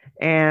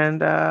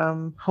 And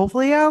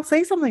hopefully I'll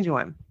say something to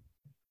him.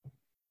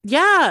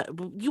 Yeah,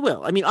 you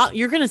will. I mean,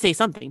 you're going to say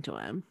something to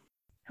him.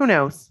 Who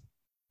knows?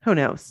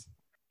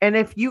 And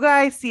if you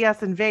guys see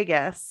us in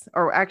Vegas,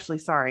 or actually,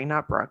 sorry,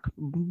 not Brooke.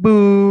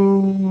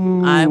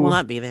 Boo. I will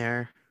not be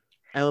there.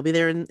 I will be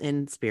there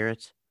in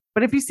spirit.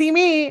 But if you see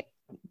me,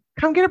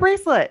 come get a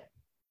bracelet.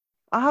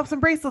 I'll have some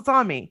bracelets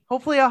on me.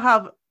 Hopefully I'll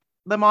have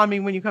them on me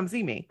when you come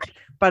see me.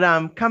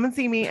 But come and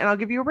see me and I'll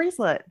give you a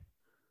bracelet.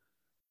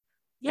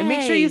 Yay. And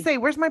make sure you say,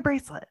 where's my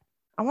bracelet?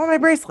 I want my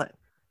bracelet.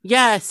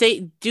 Yeah,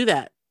 do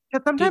that.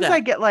 Because sometimes I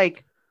get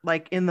like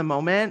in the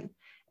moment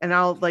and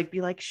I'll like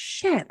be like,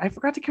 shit, I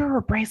forgot to give her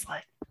a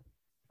bracelet.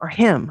 Or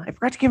him. I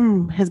forgot to give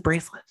him his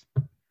bracelet.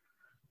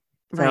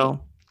 Right. So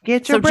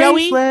get your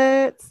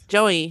bracelets.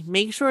 Joey,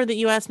 make sure that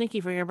you ask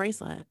Nikki for your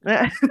bracelet.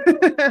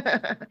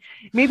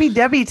 Maybe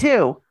Debbie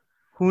too.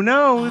 Who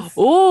knows?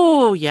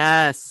 Oh,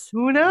 yes.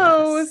 Who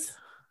knows?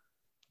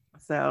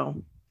 Yes.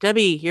 So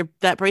Debbie,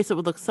 that bracelet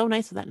would look so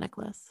nice with that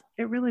necklace.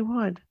 It really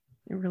would.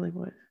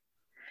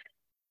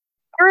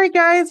 All right,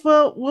 guys.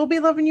 Well, we'll be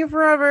loving you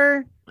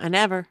forever and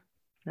ever.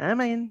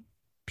 Amen.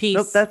 Peace.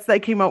 Nope,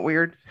 that came out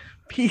weird.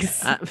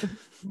 Peace.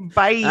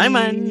 Bye.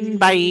 Amen.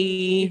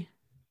 Bye.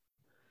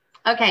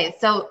 Okay,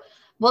 so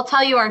we'll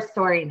tell you our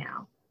story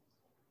now.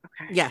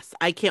 Okay. Yes,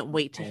 I can't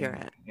wait to hear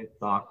it.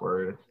 It's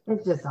awkward.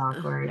 It's just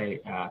awkward. Hey,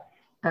 Pat.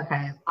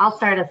 Okay, I'll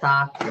start us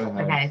off. Go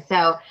ahead. Okay,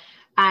 so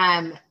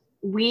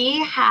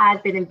we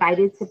had been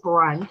invited to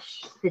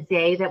brunch the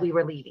day that we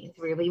were leaving.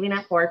 So we were leaving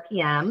at 4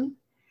 p.m.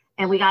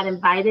 and we got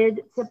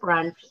invited to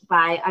brunch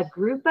by a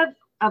group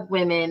of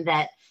women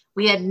that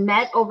we had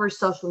met over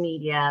social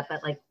media,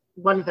 but like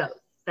one of those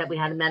that we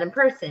hadn't met in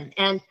person.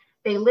 And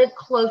they live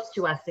close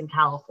to us in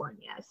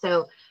California.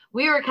 So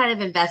we were kind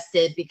of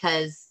invested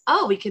because,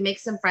 we can make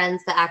some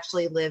friends that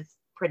actually live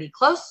pretty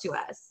close to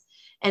us.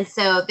 And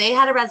so they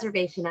had a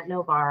reservation at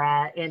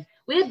Novara, and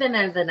we had been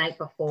there the night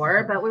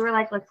before, but we were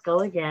like, let's go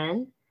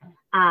again.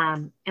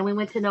 And we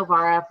went to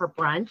Novara for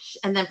brunch.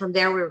 And then from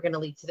there, we were going to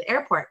leave to the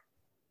airport.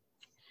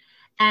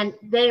 And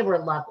they were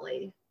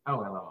lovely.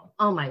 Oh, I love them.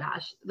 Oh my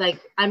gosh. Like,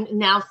 I'm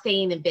now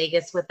staying in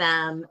Vegas with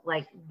them.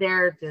 Like,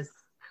 they're just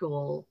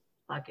cool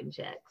fucking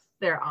chicks.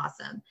 They're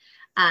awesome.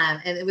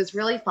 And it was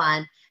really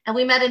fun. And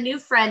we met a new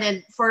friend,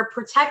 and for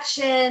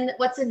protection,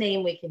 what's a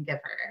name we can give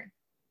her?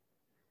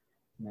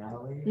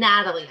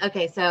 Natalie.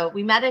 Okay, so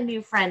we met a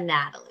new friend,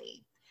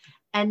 Natalie.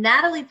 And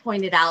Natalie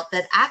pointed out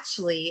that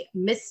actually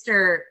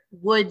Mr.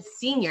 Wood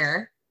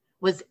Sr.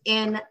 was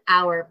in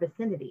our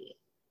vicinity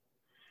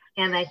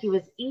and that he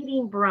was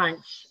eating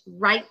brunch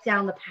right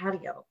down the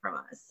patio from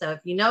us. So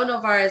if you know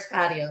Novara's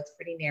patio, it's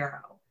pretty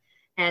narrow.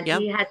 And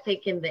he had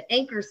taken the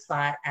anchor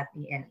spot at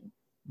the end.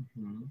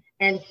 Mm-hmm.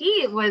 And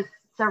he was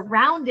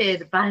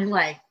surrounded by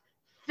like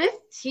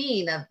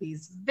 15 of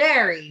these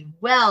very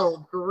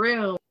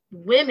well-groomed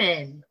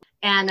women.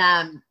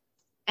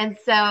 And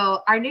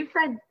so our new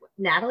friend,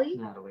 Natalie,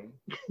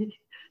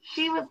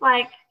 she was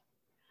like,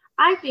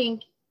 I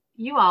think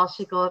you all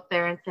should go up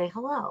there and say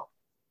hello.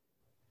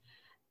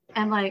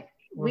 And like,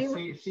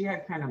 she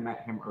had kind of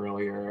met him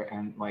earlier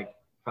and like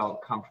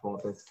felt comfortable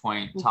at this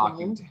point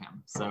talking to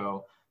him.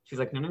 So she's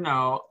like,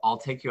 no, I'll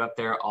take you up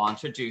there. I'll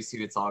introduce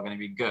you. It's all going to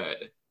be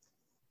good.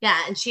 Yeah.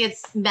 And she had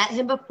met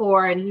him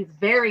before, and he's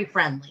very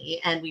friendly.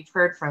 And we've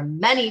heard from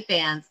many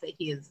fans that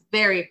he is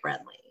very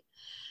friendly.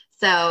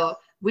 So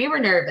we were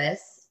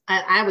nervous.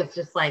 I was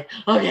just like,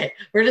 okay,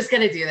 we're just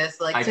going to do this.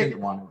 Like, I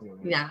didn't want to do it.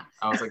 Yeah.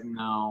 I was like,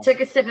 no.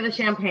 Took a sip of the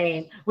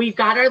champagne. We've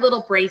got our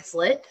little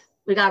bracelet.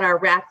 We got our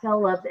Rat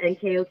Tail Loves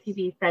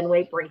NKOTB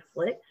Fenway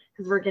bracelet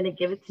because we're going to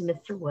give it to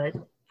Mr.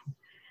 Wood.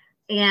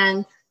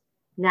 And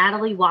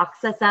Natalie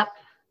walks us up,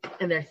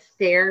 and there's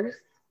stairs.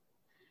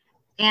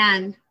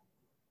 And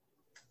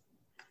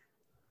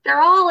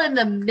they're all in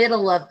the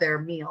middle of their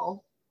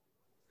meal.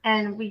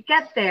 And we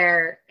get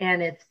there,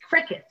 and it's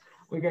crickets.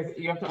 Well, guys,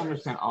 you have to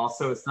understand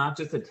also, it's not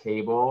just a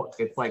table.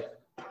 It's like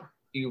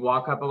you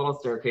walk up a little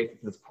staircase.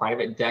 It's this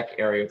private deck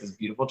area with this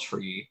beautiful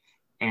tree.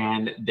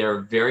 And they're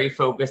very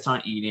focused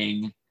on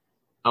eating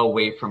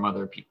away from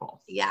other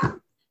people. Yeah.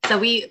 So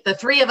the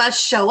three of us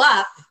show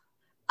up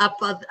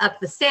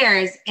the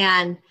stairs,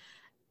 and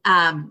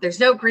there's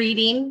no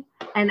greeting.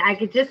 And I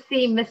could just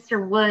see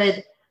Mr.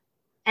 Wood,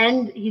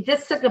 and he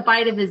just took a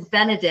bite of his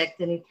Benedict,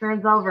 and he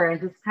turns over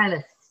and just kind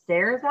of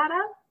stares at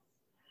us.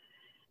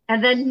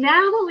 And then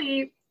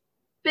Natalie,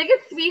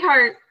 biggest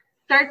sweetheart,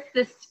 starts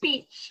this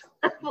speech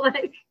of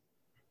like,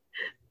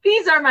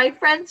 these are my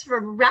friends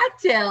from Rat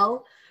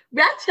Tail.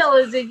 Rat Tail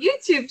is a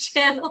YouTube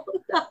channel.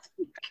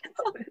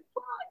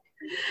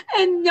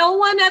 And no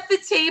one at the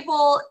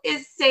table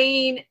is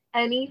saying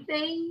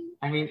anything.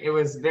 I mean, it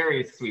was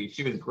very sweet.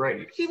 She was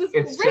great. She was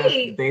great.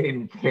 Just, they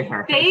didn't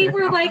care. They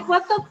were like,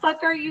 what the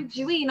fuck are you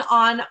doing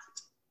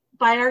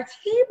by our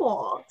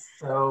table?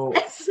 So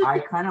I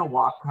kind of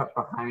walked up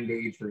behind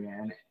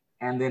Adrian,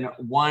 and then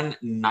one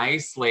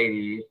nice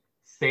lady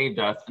saved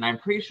us. And I'm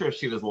pretty sure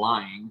she was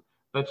lying,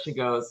 but she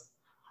goes,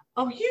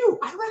 oh,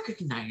 I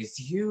recognize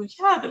you.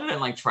 Yeah. And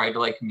like tried to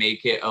like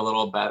make it a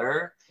little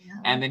better. Yeah.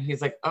 And then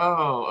he's like,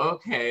 oh,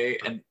 okay.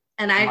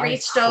 And I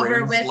reached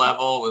over with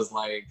level was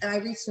like, and I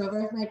reached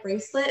over with my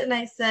bracelet, and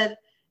I said,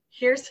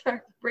 here's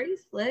our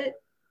bracelet.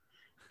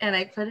 And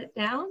I put it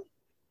down,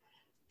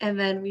 and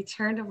then we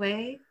turned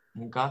away.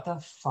 And got the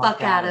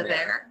fuck out of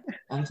there.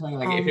 I'm telling you,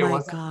 like, if it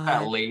wasn't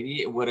that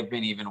lady, it would have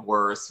been even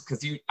worse.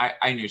 Because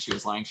I knew she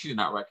was lying. She did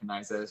not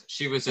recognize us.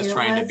 She was just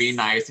trying to be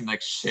nice and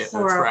like, shit,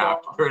 we're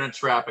trapped. We're in a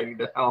trap. I need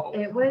to help.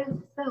 It was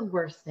the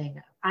worst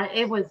thing.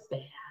 It was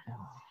bad.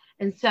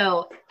 And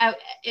so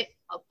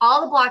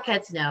all the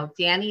blockheads know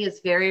Danny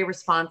is very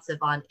responsive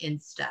on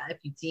Insta if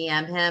you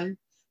DM him.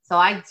 So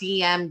I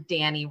DM'd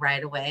Danny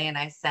right away, and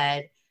I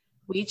said,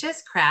 we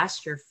just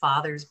crashed your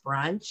father's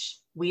brunch.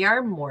 We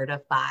are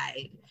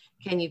mortified.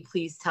 Can you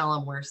please tell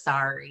him we're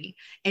sorry?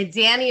 And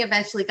Danny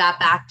eventually got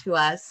back to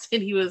us,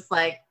 and he was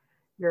like,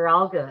 you're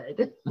all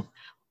good.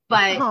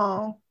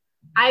 But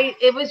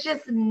it was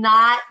just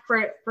not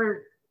for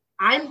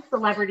I'm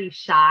celebrity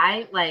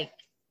shy. Like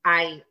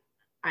I'm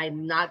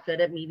not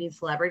good at meeting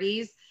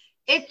celebrities.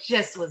 It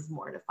just was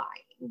mortifying.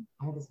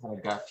 I just had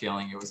a gut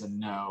feeling it was a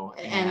no.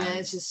 And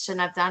it just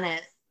shouldn't have done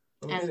it.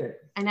 And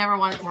I never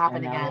want it to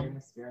happen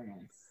again.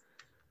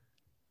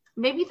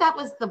 Maybe that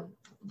was the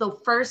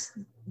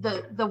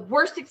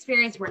worst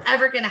experience we're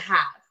ever going to have.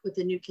 with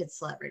a New Kid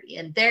celebrity,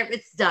 and there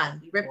it's done.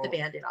 We ripped the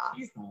Band-Aid off.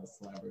 He's not a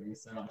celebrity,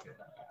 so I don't feel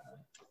that bad.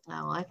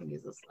 Oh, I think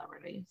he's a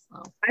celebrity.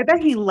 So I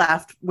bet he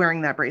left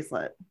wearing that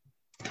bracelet.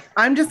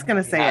 I'm just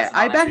gonna say it.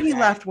 I bet he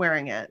left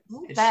wearing it.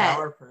 It's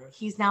shower-proof.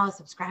 He's now a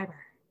subscriber.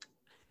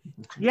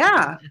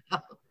 Yeah.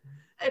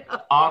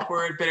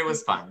 Awkward, but it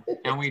was fun,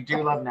 and we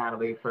do love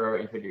Natalie for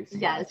introducing.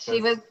 Yes, us,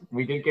 she was.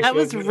 We did get. That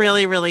was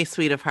really, really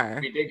sweet of her.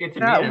 We did get to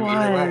That meet him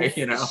either way, was.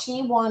 you know.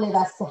 She wanted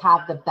us to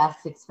have the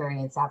best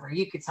experience ever.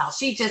 You could tell.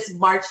 She just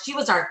marched. She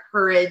was our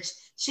courage.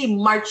 She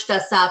marched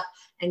us up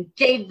and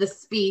gave the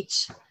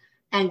speech,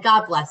 and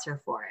God bless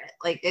her for it.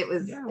 Like it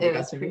was. Yeah, it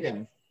was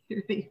pretty.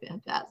 really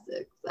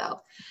fantastic.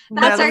 So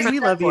that's Natalie, our we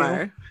love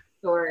you.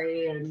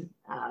 story, and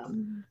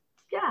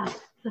yeah.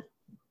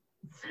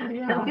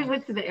 Yeah. We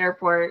went to the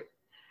airport.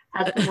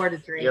 Had some more to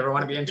drink. If you ever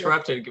want to be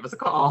interrupted, give us a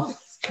call.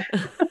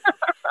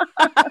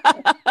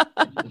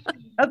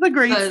 That's a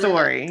great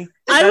story.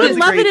 I That would is a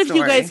love great it if you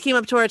story. guys came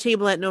up to our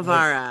table at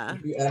Novara.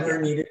 If you ever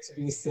needed to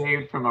be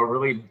saved from a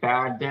really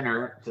bad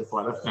dinner, just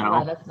let us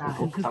know. Let us know.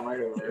 We'll come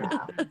right over.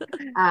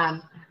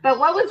 But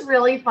what was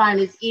really fun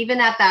is even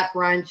at that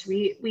brunch,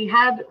 we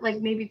had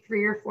like maybe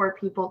 3 or 4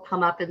 people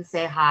come up and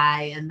say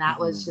hi, and that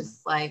was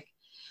just like,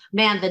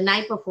 man, the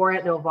night before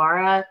at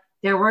Novara,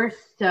 there were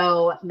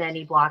so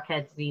many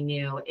blockheads we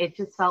knew. It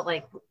just felt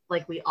like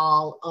we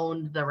all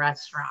owned the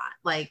restaurant.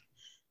 Like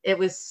it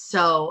was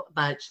so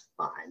much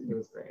fun. It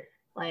was great.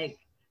 Like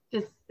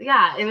just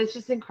it was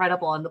just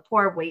incredible. And the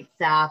poor wait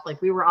staff,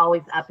 like we were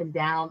always up and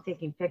down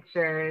taking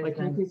pictures. Like,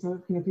 can you please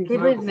move?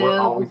 We're We're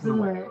always in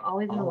the way.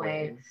 always in the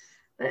way.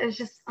 But it was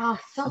just so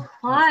That's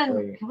fun.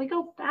 great. Can we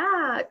go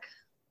back?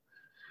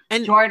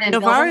 And Jordan,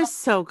 Novara Bill- is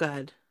so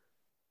good.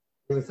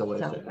 It was So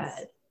delicious.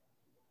 good.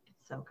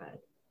 It's so good.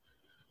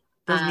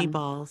 Those Um,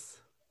 meatballs.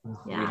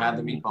 We Yeah. had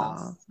the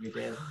meatballs. We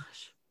did.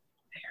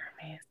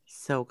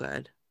 So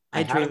good. I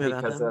had dream it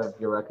about because them. of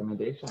your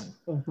recommendation.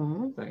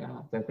 Mhm. So yeah,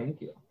 so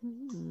thank you.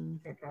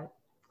 They're good.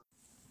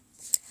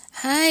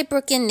 Hi,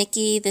 Brooke and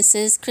Nikki. This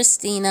is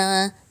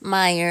Christina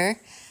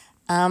Meyer.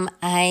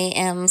 I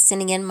am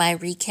sending in my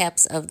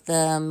recaps of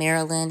the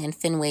Maryland and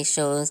Fenway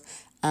shows.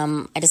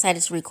 I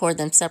decided to record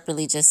them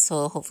separately just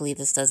so hopefully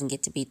this doesn't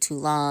get to be too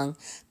long.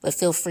 But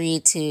feel free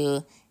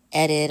to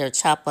edit or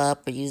chop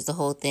up or use the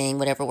whole thing,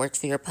 whatever works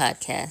for your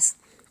podcast.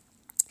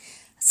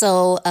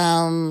 So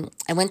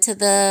I went to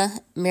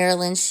the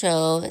Maryland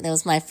show. That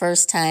was my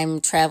first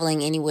time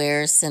traveling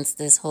anywhere since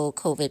this whole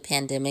COVID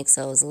pandemic.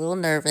 So I was a little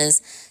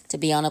nervous to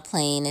be on a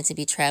plane and to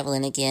be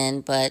traveling again.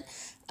 But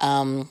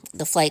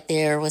the flight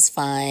there was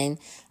fine.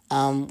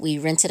 We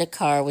rented a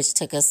car, which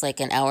took us like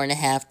an hour and a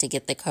half to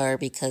get the car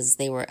because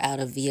they were out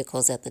of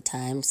vehicles at the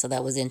time. So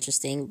that was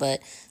interesting. But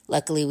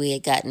luckily we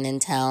had gotten in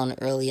town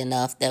early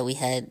enough that we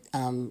had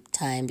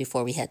time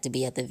before we had to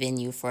be at the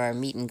venue for our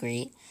meet and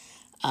greet.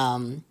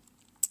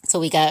 So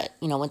we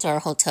went to our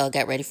hotel,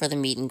 got ready for the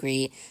meet and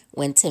greet,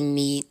 went to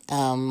meet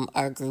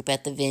our group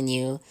at the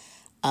venue.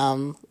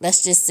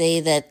 Let's just say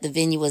that the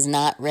venue was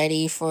not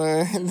ready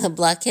for the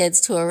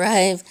blockheads to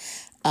arrive.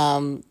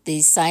 The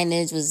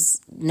signage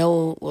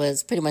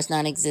was pretty much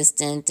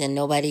non-existent, and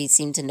nobody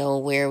seemed to know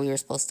where we were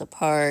supposed to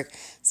park.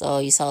 So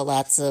you saw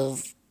lots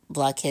of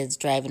blockheads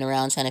driving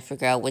around trying to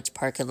figure out which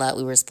parking lot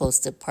we were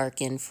supposed to park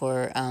in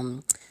for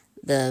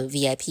the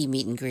VIP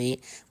meet and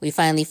greet. We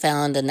finally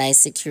found a nice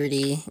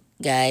security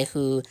guy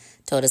who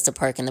told us to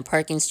park in the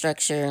parking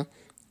structure,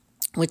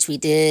 which we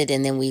did,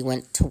 and then we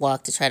went to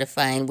walk to try to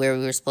find where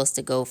we were supposed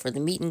to go for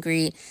the meet and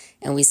greet,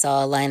 and we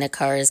saw a line of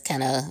cars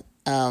kind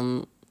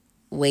of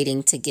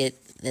waiting to get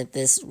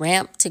this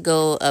ramp to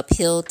go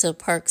uphill to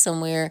park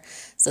somewhere.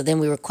 So then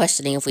we were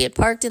questioning if we had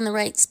parked in the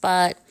right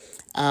spot.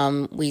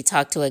 We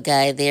talked to a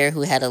guy there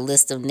who had a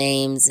list of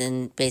names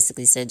and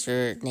basically said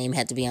your name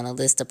had to be on a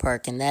list to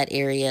park in that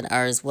area and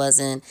ours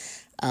wasn't.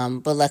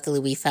 But luckily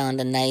we found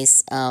a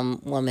nice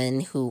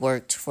woman who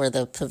worked for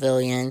the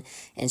pavilion,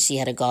 and she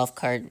had a golf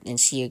cart, and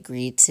she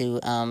agreed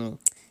to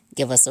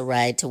give us a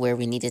ride to where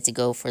we needed to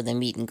go for the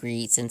meet and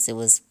greet, since it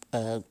was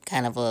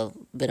kind of a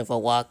bit of a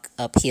walk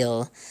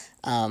uphill.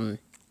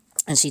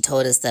 And she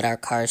told us that our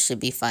car should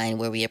be fine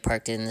where we had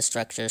parked it in the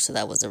structure, so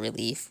that was a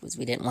relief, because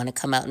we didn't want to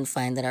come out and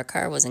find that our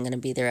car wasn't going to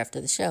be there after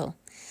the show.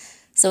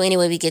 So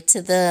anyway, we get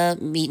to the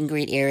meet and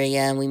greet area,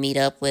 and we meet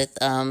up with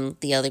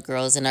the other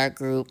girls in our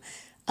group.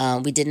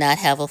 We did not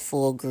have a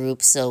full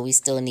group, so we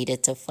still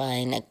needed to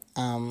find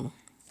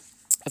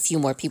a few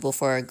more people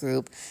for our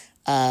group.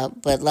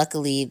 But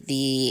luckily,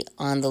 the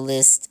on the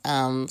list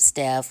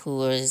staff who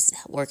was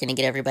working to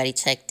get everybody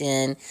checked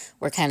in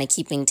were kind of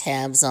keeping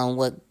tabs on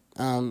what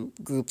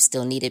groups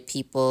still needed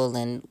people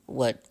and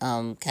what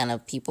kind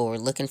of people were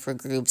looking for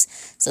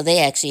groups. So they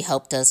actually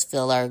helped us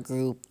fill our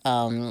group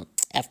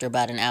after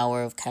about an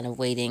hour of kind of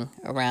waiting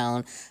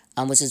around,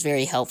 which is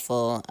very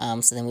helpful.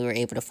 So then we were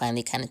able to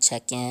finally kind of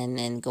check in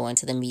and go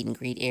into the meet and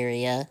greet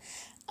area,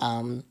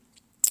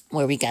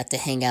 where we got to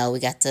hang out. We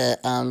got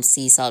to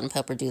see Salt and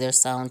Pepper do their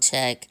sound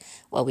check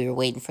while we were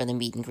waiting for the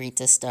meet and greet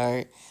to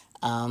start.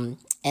 And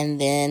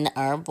then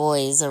our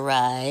boys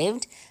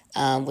arrived.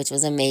 which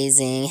was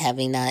amazing,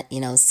 having not,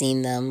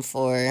 seen them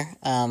for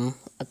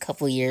a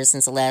couple years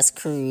since the last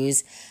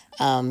cruise.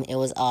 It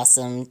was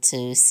awesome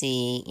to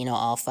see,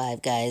 all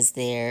 5 guys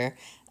there.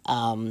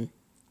 And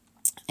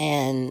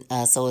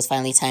so it was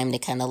finally time to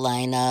kind of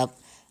line up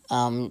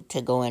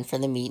to go in for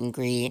the meet and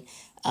greet.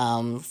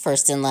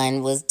 First in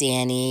line was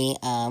Danny,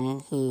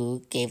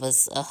 who gave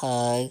us a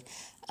hug.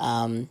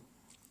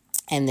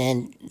 And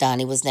then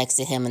Donnie was next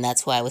to him, and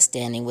that's who I was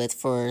standing with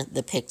for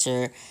the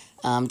picture.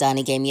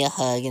 Donnie gave me a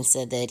hug and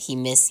said that he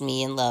missed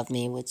me and loved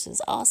me, which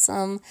is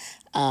awesome.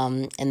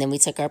 And then we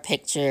took our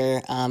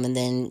picture, and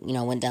then,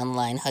 went down the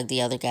line, hugged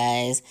the other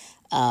guys.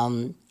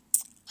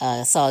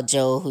 Saw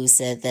Joe, who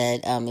said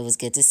that it was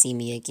good to see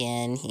me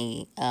again.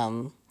 He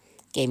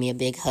gave me a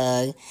big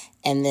hug.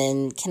 And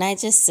then can I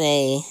just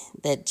say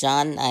that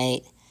John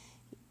Knight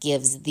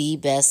gives the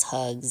best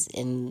hugs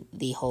in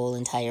the whole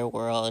entire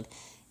world.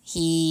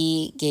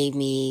 He gave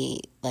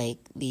me like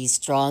the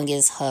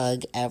strongest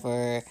hug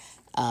ever,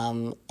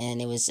 and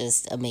it was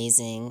just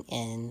amazing,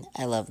 and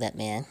I love that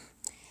man.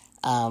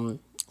 So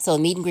the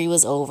meet and greet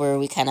was over.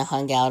 We kind of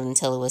hung out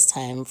until it was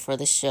time for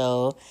the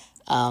show,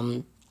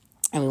 and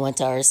we went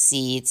to our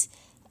seats,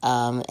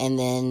 and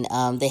then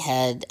they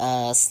had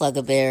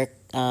Slugga Bear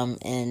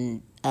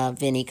and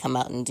Vinny come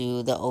out and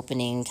do the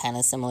opening, kind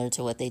of similar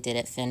to what they did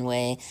at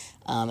Fenway,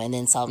 and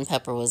then Salt and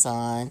Pepper was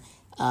on.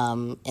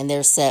 And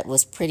their set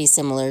was pretty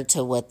similar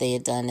to what they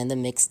had done in the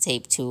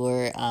mixtape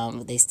tour.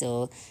 They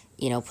still,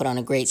 put on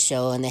a great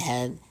show, and they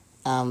had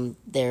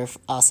their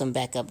awesome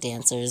backup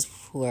dancers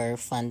who are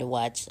fun to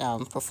watch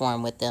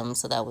perform with them,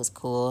 so that was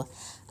cool.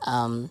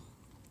 And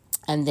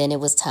then it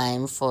was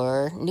time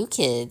for New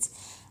Kids.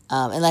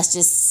 And let's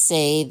just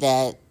say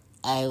that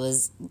I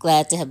was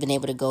glad to have been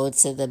able to go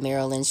to the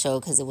Maryland show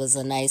because it was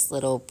a nice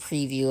little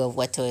preview of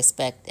what to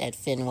expect at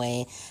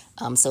Fenway.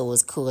 So it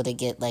was cool to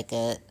get like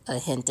a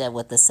hint at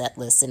what the set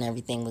list and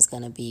everything was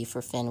going to be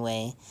for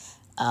Fenway.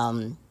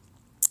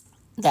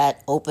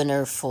 That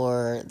opener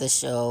for the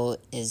show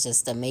is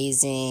just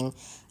amazing.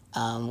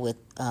 With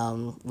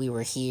We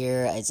Were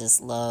Here, I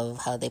just love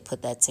how they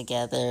put that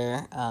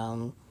together.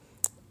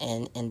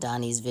 And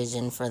Donnie's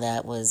vision for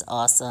that was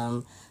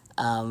awesome.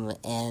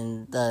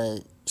 And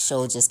the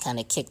show just kind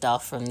of kicked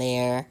off from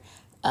there.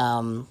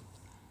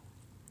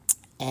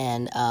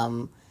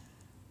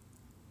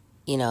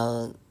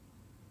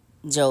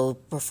 Joe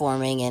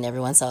performing, and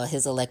everyone saw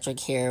his electric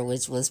hair,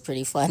 which was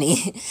pretty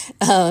funny.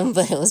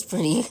 But it was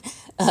pretty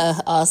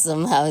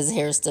awesome how his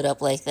hair stood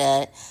up like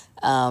that.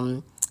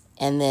 And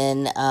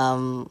then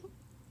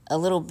a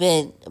little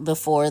bit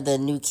before the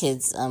New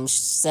Kids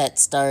set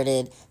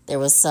started, there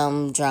was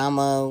some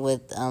drama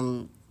with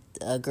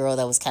a girl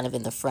that was kind of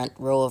in the front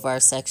row of our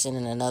section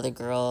and another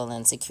girl,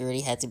 and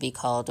security had to be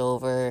called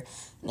over.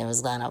 And there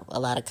was a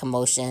lot of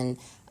commotion.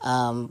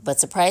 But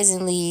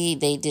surprisingly,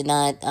 they did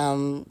not,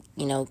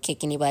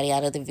 kick anybody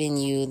out of the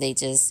venue. They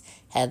just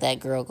had that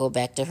girl go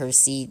back to her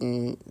seat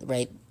and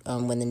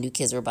when the New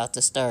Kids were about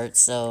to start.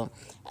 So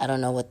I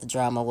don't know what the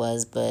drama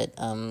was, but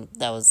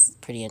that was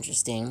pretty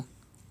interesting.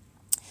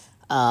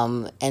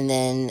 And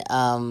then,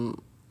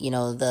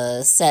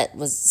 the set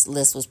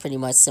list was pretty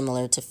much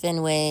similar to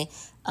Fenway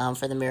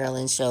for the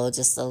Maryland show,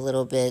 just a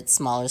little bit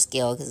smaller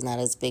scale because it's not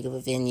as big of a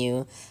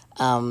venue.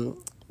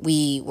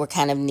 We were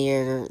kind of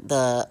near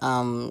the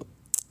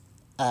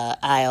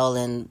aisle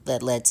and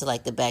that led to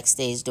like the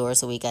backstage door,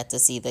 so we got to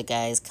see the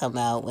guys come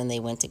out when they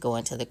went to go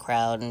into the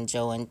crowd, and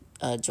Joe and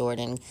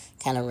Jordan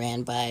kind of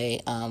ran by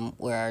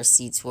where our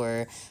seats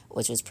were,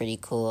 which was pretty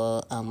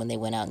cool when they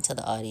went out into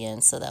the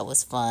audience, so that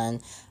was fun.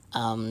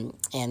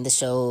 And the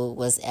show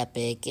was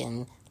epic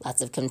and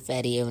lots of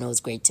confetti, and it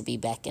was great to be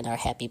back in our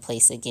happy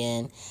place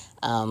again.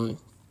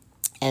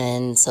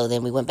 And so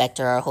then we went back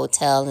to our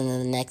hotel, and then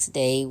the next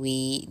day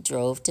we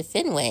drove to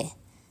Fenway.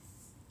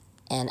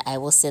 And I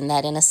will send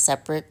that in a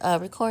separate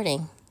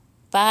recording.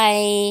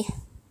 Bye.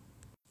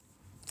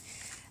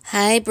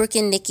 Hi, Brooke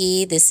and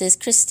Nikki. This is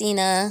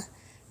Christina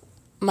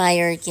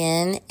Meyer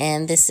again,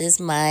 and this is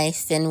my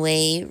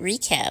Fenway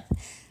recap.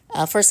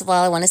 First of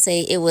all, I want to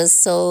say it was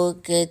so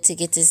good to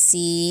get to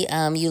see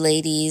you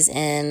ladies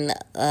and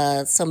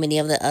so many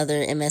of the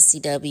other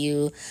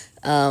MSCW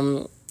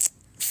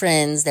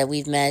friends that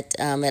we've met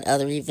at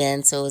other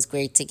events. So it was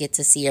great to get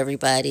to see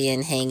everybody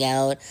and hang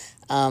out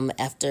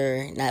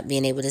after not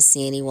being able to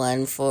see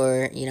anyone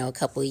for, a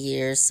couple of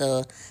years.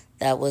 So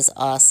that was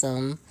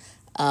awesome.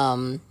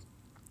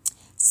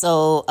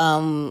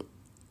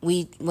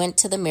 We went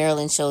to the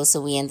Maryland show, so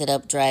we ended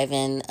up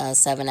driving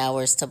 7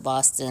 hours to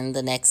Boston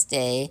the next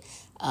day,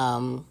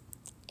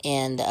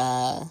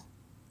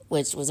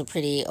 which was a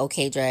pretty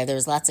okay drive. There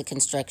was lots of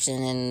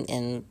construction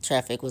and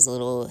traffic was a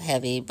little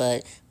heavy,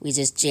 but we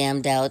just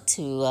jammed out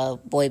to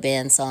boy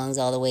band songs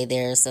all the way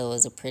there, so it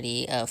was a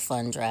pretty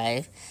fun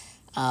drive.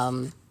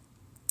 So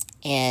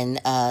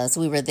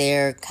we were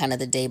there kind of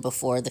the day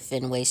before the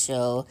Fenway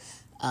show,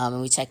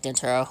 and we checked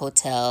into our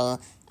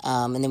hotel,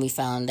 and then we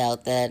found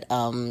out that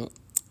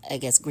I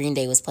guess Green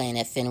Day was playing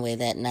at Fenway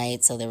that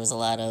night, so there was a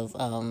lot of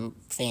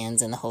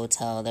fans in the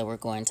hotel that were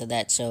going to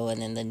that show,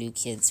 and then the New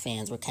Kids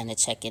fans were kind of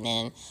checking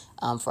in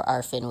for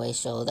our Fenway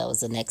show. That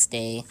was the next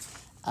day,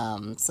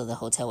 so the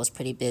hotel was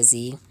pretty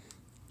busy.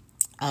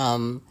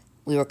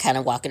 We were kind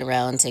of walking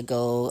around to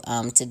go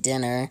to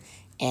dinner,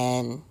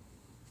 and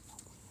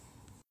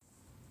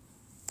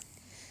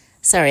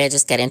sorry, I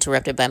just got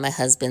interrupted by my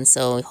husband,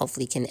 so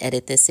hopefully you can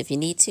edit this if you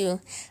need to.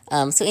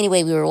 So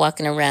anyway, we were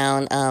walking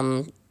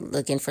around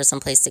looking for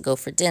some place to go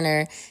for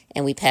dinner,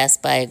 and we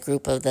passed by a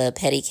group of the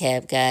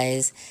pedicab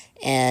guys,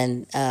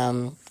 and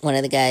one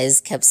of the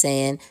guys kept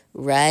saying,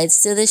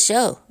 "Rides to the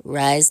show,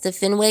 rides to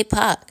Fenway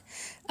Park."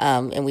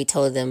 And we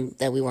told them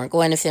that we weren't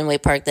going to Fenway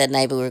Park that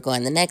night, but we were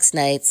going the next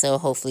night, so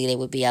hopefully they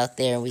would be out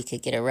there and we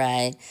could get a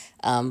ride.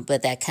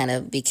 But that kind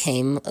of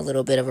became a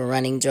little bit of a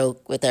running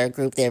joke with our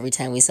group that every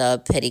time we saw a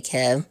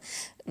pedicab,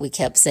 we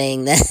kept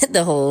saying that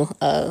the whole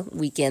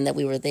weekend that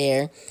we were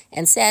there.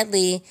 And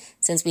sadly,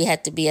 since we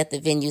had to be at the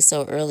venue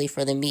so early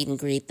for the meet and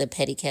greet, the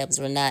pedicabs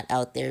were not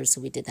out there, so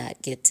we did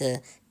not get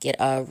to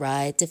get our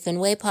ride to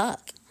Fenway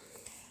Park.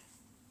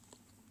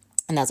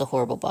 And that's a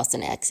horrible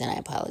Boston accent. I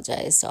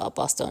apologize to all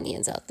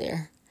Bostonians out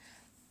there.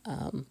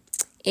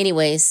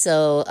 Anyway,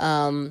 so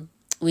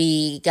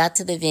we got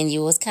to the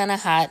venue. It was kind of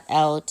hot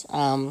out.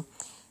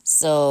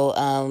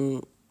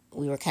 So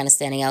we were kind of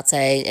standing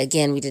outside.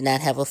 Again, we did not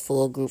have a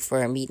full group for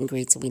our meet and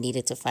greet, so we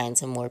needed to find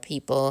some more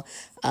people.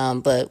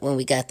 But when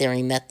we got there and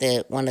we met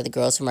one of the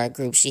girls from our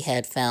group, she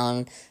had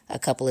found a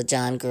couple of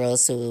John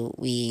girls, so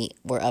we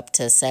were up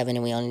to 7,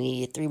 and we only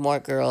needed 3 more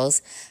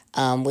girls,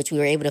 which we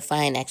were able to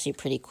find actually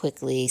pretty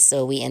quickly.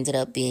 So we ended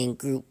up being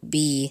Group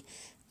B,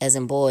 as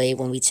in boy,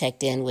 when we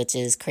checked in, which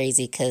is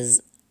crazy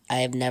because I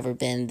have never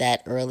been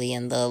that early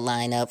in the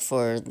lineup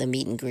for the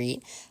meet and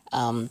greet.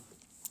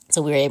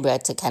 So we were able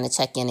to kind of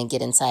check in and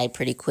get inside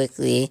pretty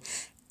quickly.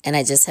 And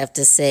I just have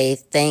to say,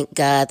 thank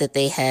God that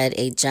they had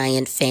a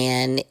giant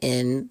fan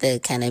in the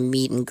kind of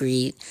meet and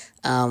greet,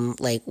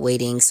 like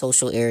waiting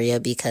social area,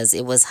 because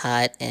it was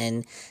hot,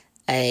 and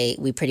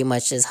we pretty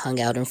much just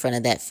hung out in front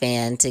of that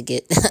fan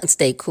to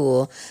stay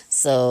cool.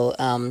 So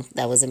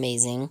that was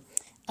amazing.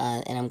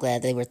 And I'm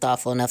glad they were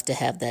thoughtful enough to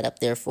have that up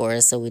there for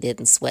us so we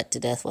didn't sweat to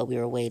death while we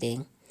were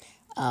waiting.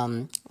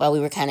 While we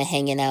were kind of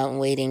hanging out and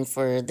waiting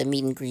for the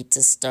meet and greet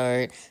to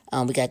start,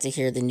 we got to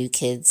hear the New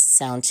Kids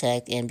sound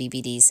check and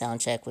BBD sound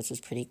check, which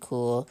was pretty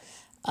cool.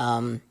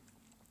 And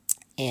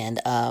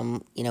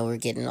we're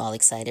getting all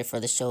excited for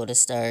the show to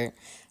start.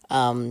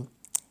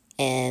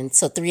 And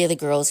so 3 of the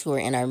girls who were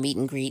in our meet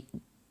and greet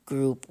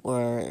group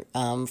were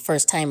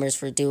first timers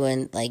for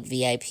doing like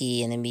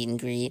VIP and a meet and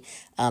greet.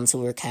 So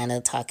we were kind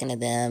of talking to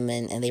them,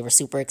 and they were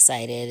super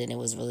excited, and it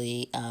was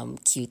really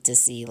cute to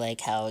see like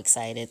how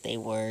excited they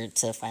were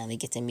to finally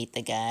get to meet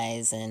the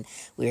guys. And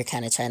we were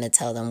kind of trying to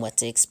tell them what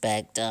to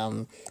expect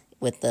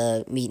with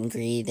the meet and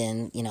greet,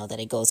 and that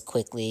it goes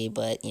quickly,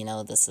 but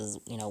this is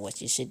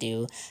what you should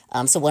do.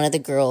 So one of the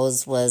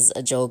girls was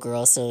a Joe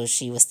girl, so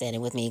she was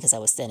standing with me because I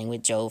was standing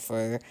with Joe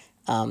for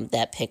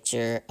that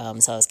picture.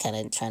 So I was kind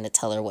of trying to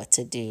tell her what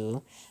to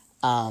do.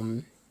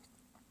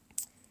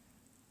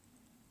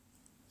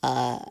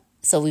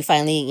 So we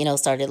finally,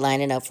 started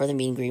lining up for the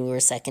meet and greet. We were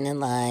second in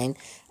line.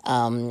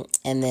 And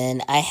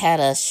then I had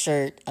a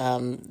shirt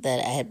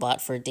that I had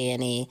bought for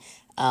Danny.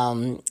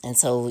 And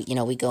so,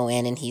 we go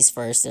in and he's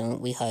first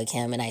and we hug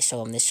him and I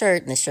show him the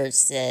shirt. And the shirt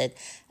said,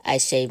 "I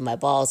shaved my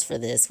balls for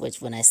this,"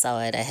 which when I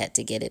saw it, I had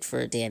to get it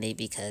for Danny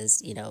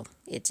because,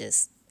 it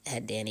just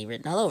had Danny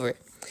written all over it.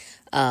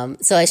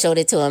 So I showed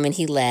it to him and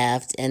he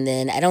laughed, and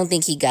then I don't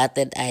think he got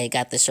that I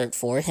got the shirt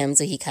for him,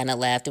 so he kind of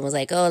laughed and was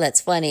like, "Oh,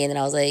 that's funny." And then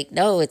I was like,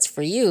 "No, it's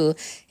for you."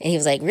 And he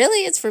was like,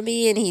 "Really? It's for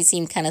me?" And he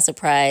seemed kind of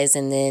surprised,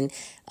 and then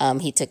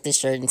he took the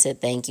shirt and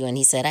said thank you, and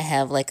he said, "I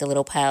have like a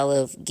little pile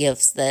of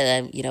gifts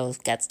that I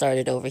got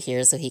started over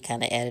here," so he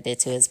kind of added it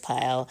to his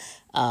pile.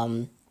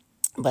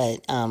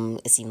 But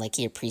it seemed like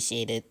he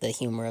appreciated the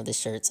humor of the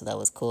shirt, so that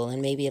was cool,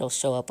 and maybe it'll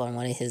show up on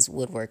one of his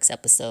Woodworks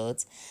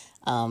episodes.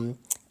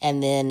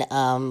 And then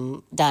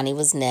Donnie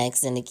was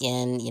next, and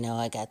again,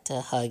 I got to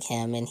hug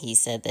him, and he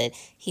said that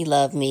he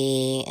loved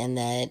me and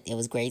that it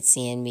was great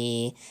seeing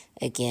me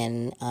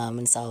again.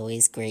 It's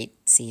always great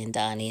seeing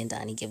Donnie, and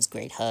Donnie gives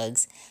great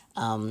hugs.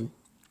 And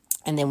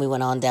then we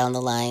went on down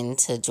the line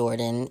to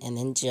Jordan and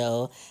then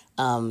Joe.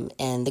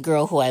 And the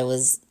girl who I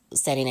was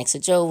standing next to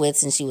Joe with,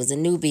 since she was a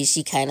newbie,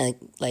 she kind of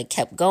like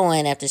kept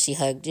going after she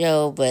hugged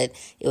Joe, but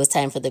it was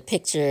time for the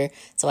picture,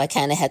 so I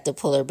kind of had to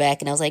pull her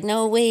back, and I was like,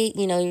 "No, wait,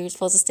 you're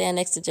supposed to stand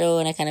next to Joe,"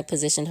 and I kind of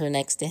positioned her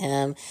next to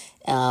him,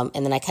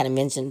 and then I kind of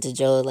mentioned to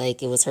Joe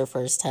like it was her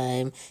first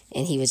time,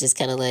 and he was just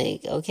kind of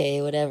like,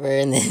 "Okay, whatever,"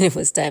 and then it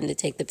was time to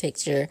take the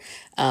picture.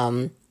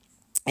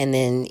 And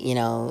then,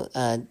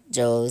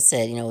 Joe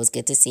said, it was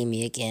good to see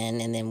me again.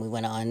 And then we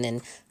went on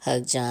and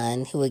hugged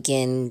John, who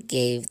again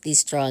gave the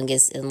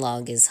strongest and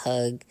longest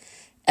hug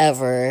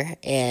ever.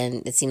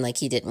 And it seemed like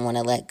he didn't want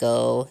to let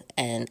go.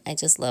 And I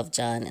just love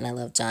John, and I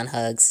love John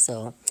hugs.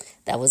 So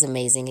that was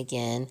amazing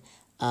again.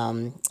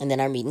 And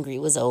then our meet and greet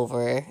was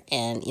over.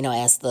 And,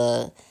 as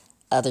the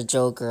other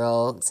Joe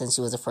girl, since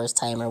she was a first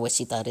timer, what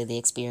she thought of the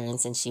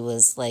experience, and she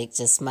was like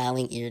just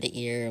smiling ear to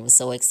ear and was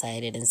so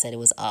excited and said it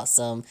was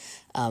awesome.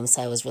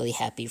 So I was really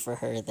happy for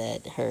her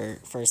that her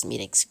first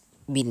meet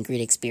and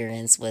greet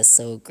experience was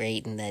so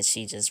great and that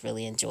she just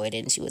really enjoyed it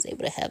and she was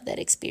able to have that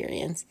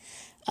experience.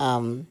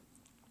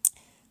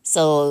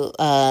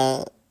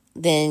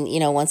 Then,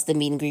 once the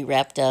meet and greet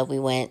wrapped up, we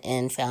went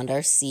and found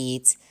our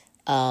seats,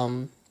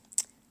 and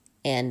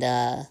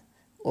we're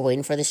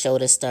waiting for the show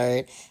to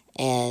start.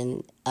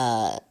 And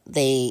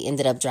they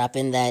ended up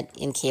dropping that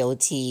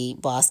NKOT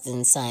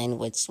Boston sign,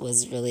 which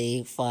was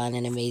really fun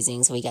and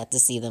amazing. So we got to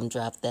see them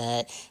drop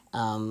that,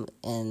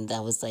 and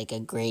that was like a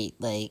great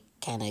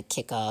kind of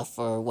kickoff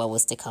for what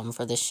was to come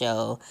for the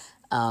show.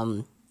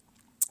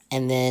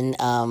 And then,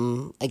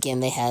 again,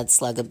 they had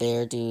Slugga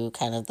Bear do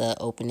kind of the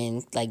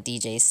opening,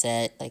 DJ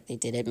set, like they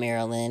did at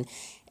Maryland.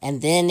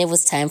 And then it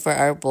was time for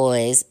our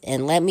boys.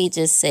 And let me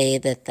just say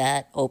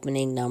that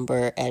opening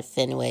number at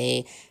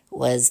Fenway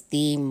was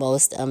the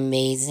most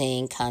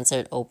amazing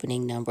concert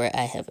opening number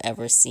I have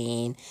ever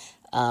seen.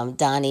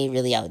 Donnie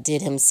really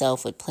outdid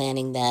himself with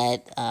planning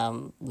that.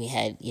 We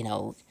had,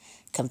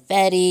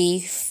 confetti,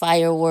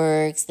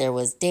 fireworks, there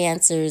was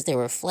dancers, there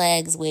were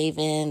flags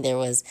waving, there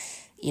was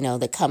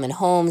the Coming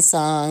Home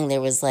song. There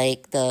was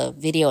the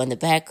video in the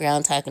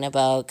background talking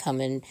about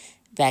coming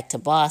back to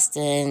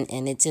Boston,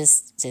 and it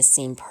just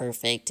seemed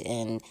perfect.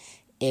 And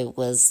it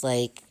was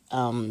the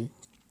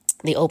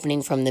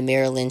opening from the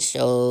Maryland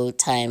show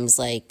times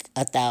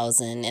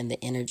 1,000, and the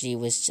energy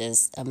was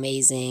just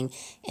amazing.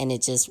 And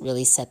it just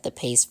really set the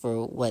pace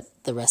for what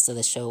the rest of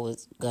the show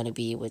was going to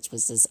be, which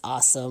was this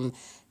awesome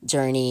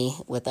journey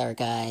with our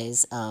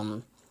guys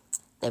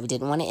that we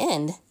didn't want to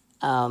end.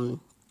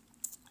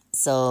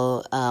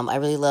 So I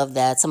really love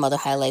that. Some other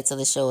highlights of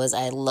the show is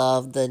I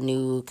love the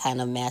new kind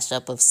of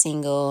mashup of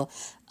Single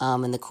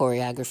and the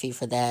choreography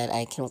for that.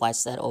 I can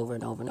watch that over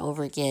and over and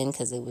over again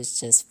because it was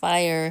just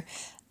fire.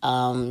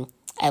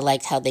 I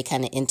liked how they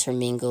kind of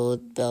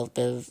intermingled Belle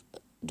Biv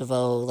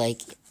DeVoe,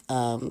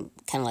 kind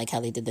of like how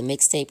they did the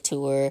mixtape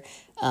tour,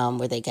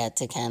 where they got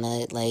to kind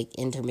of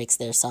intermix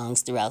their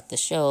songs throughout the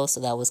show. So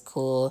that was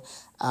cool.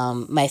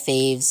 My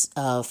faves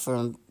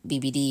from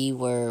BBD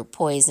were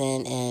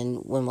Poison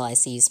and When Will I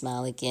See You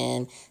Smile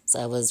Again. So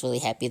I was really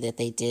happy that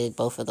they did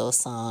both of those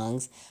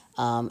songs.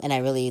 And I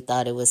really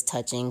thought it was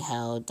touching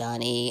how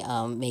Donnie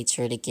made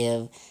sure to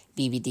give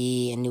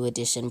BBD and New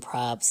Edition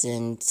props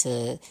and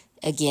to,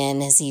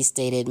 again, as he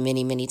stated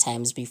many, many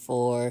times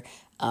before,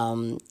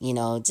 to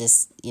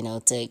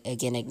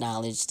again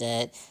acknowledge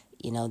that,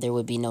 there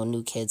would be no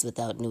New Kids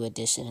without New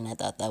Edition. And I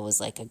thought that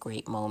was a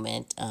great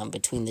moment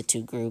between the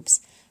two groups.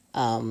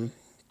 And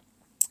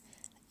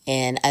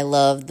I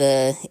love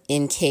the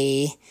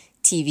NK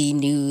TV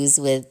news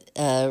with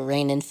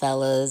Rainin'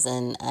 Fellas,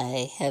 and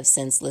I have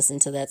since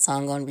listened to that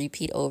song on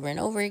repeat over and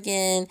over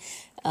again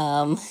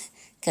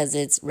because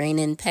it's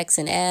raining pecs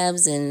and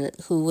abs, and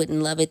who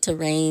wouldn't love it to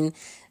rain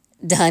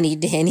Donnie,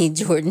 Danny,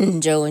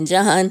 Jordan, Joe, and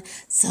John.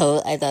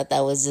 So I thought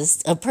that was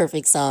just a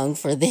perfect song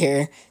for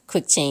their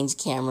quick change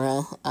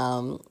camera.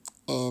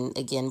 And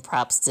again,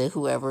 props to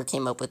whoever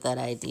came up with that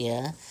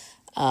idea.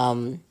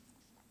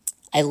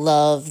 I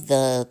love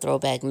the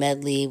throwback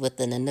medley with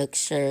the Nanook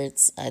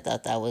shirts. I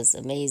thought that was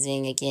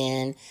amazing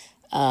again.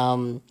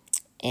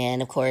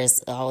 And of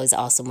course, always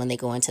awesome when they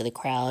go into the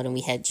crowd. And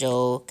we had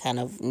Joe kind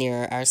of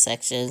near our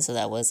section, so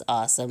that was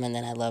awesome. And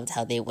then I loved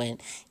how they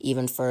went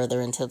even further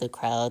into the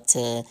crowd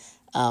to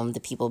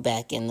the people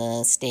back in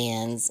the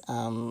stands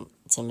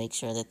to make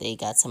sure that they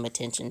got some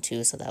attention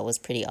too. So that was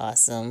pretty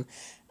awesome.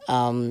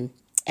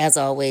 As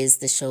always,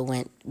 the show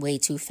went way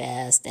too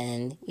fast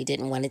and we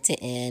didn't want it to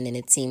end. And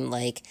it seemed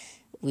like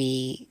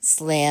we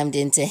slammed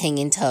into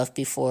Hanging Tough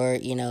before,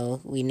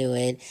 we knew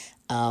it.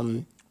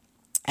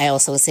 I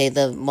also say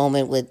the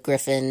moment with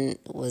Griffin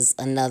was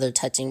another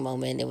touching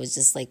moment. It was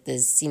just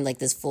seemed like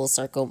this full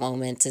circle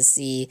moment to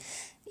see,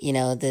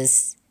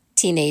 this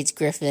teenage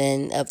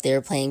Griffin up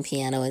there playing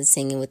piano and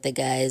singing with the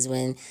guys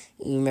when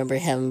you remember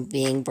him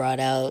being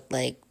brought out,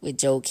 with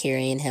Joe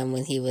carrying him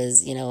when he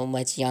was,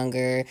 much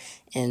younger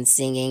and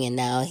singing. And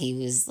now he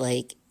was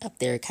up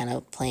there kind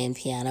of playing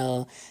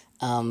piano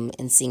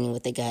and singing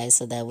with the guys.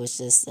 So that was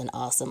just an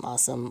awesome,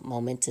 awesome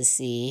moment to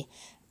see.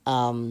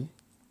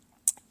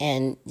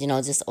 And,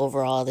 just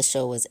overall, the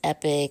show was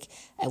epic.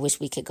 I wish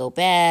we could go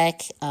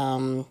back.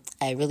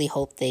 I really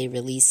hope they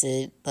release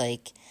it,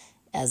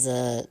 as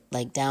a,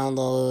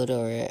 download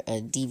or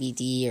a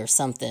DVD or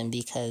something,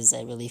 because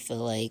I really feel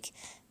like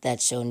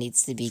that show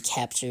needs to be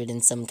captured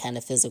in some kind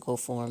of physical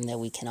form that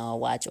we can all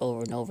watch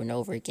over and over and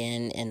over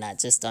again, and not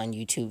just on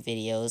YouTube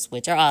videos,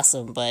 which are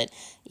awesome, but,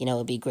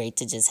 it'd be great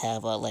to just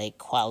have a,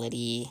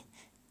 quality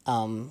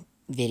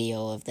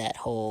video of that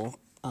whole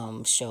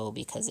show,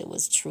 because it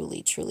was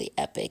truly, truly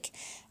epic.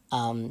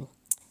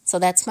 So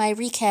that's my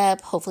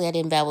recap. Hopefully I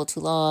didn't babble too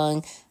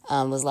long.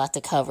 It was a lot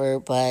to cover,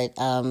 but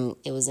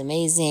it was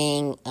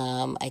amazing.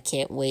 I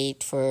can't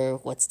wait for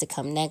what's to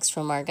come next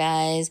from our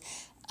guys.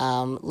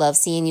 Love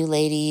seeing you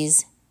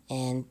ladies,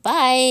 and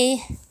bye.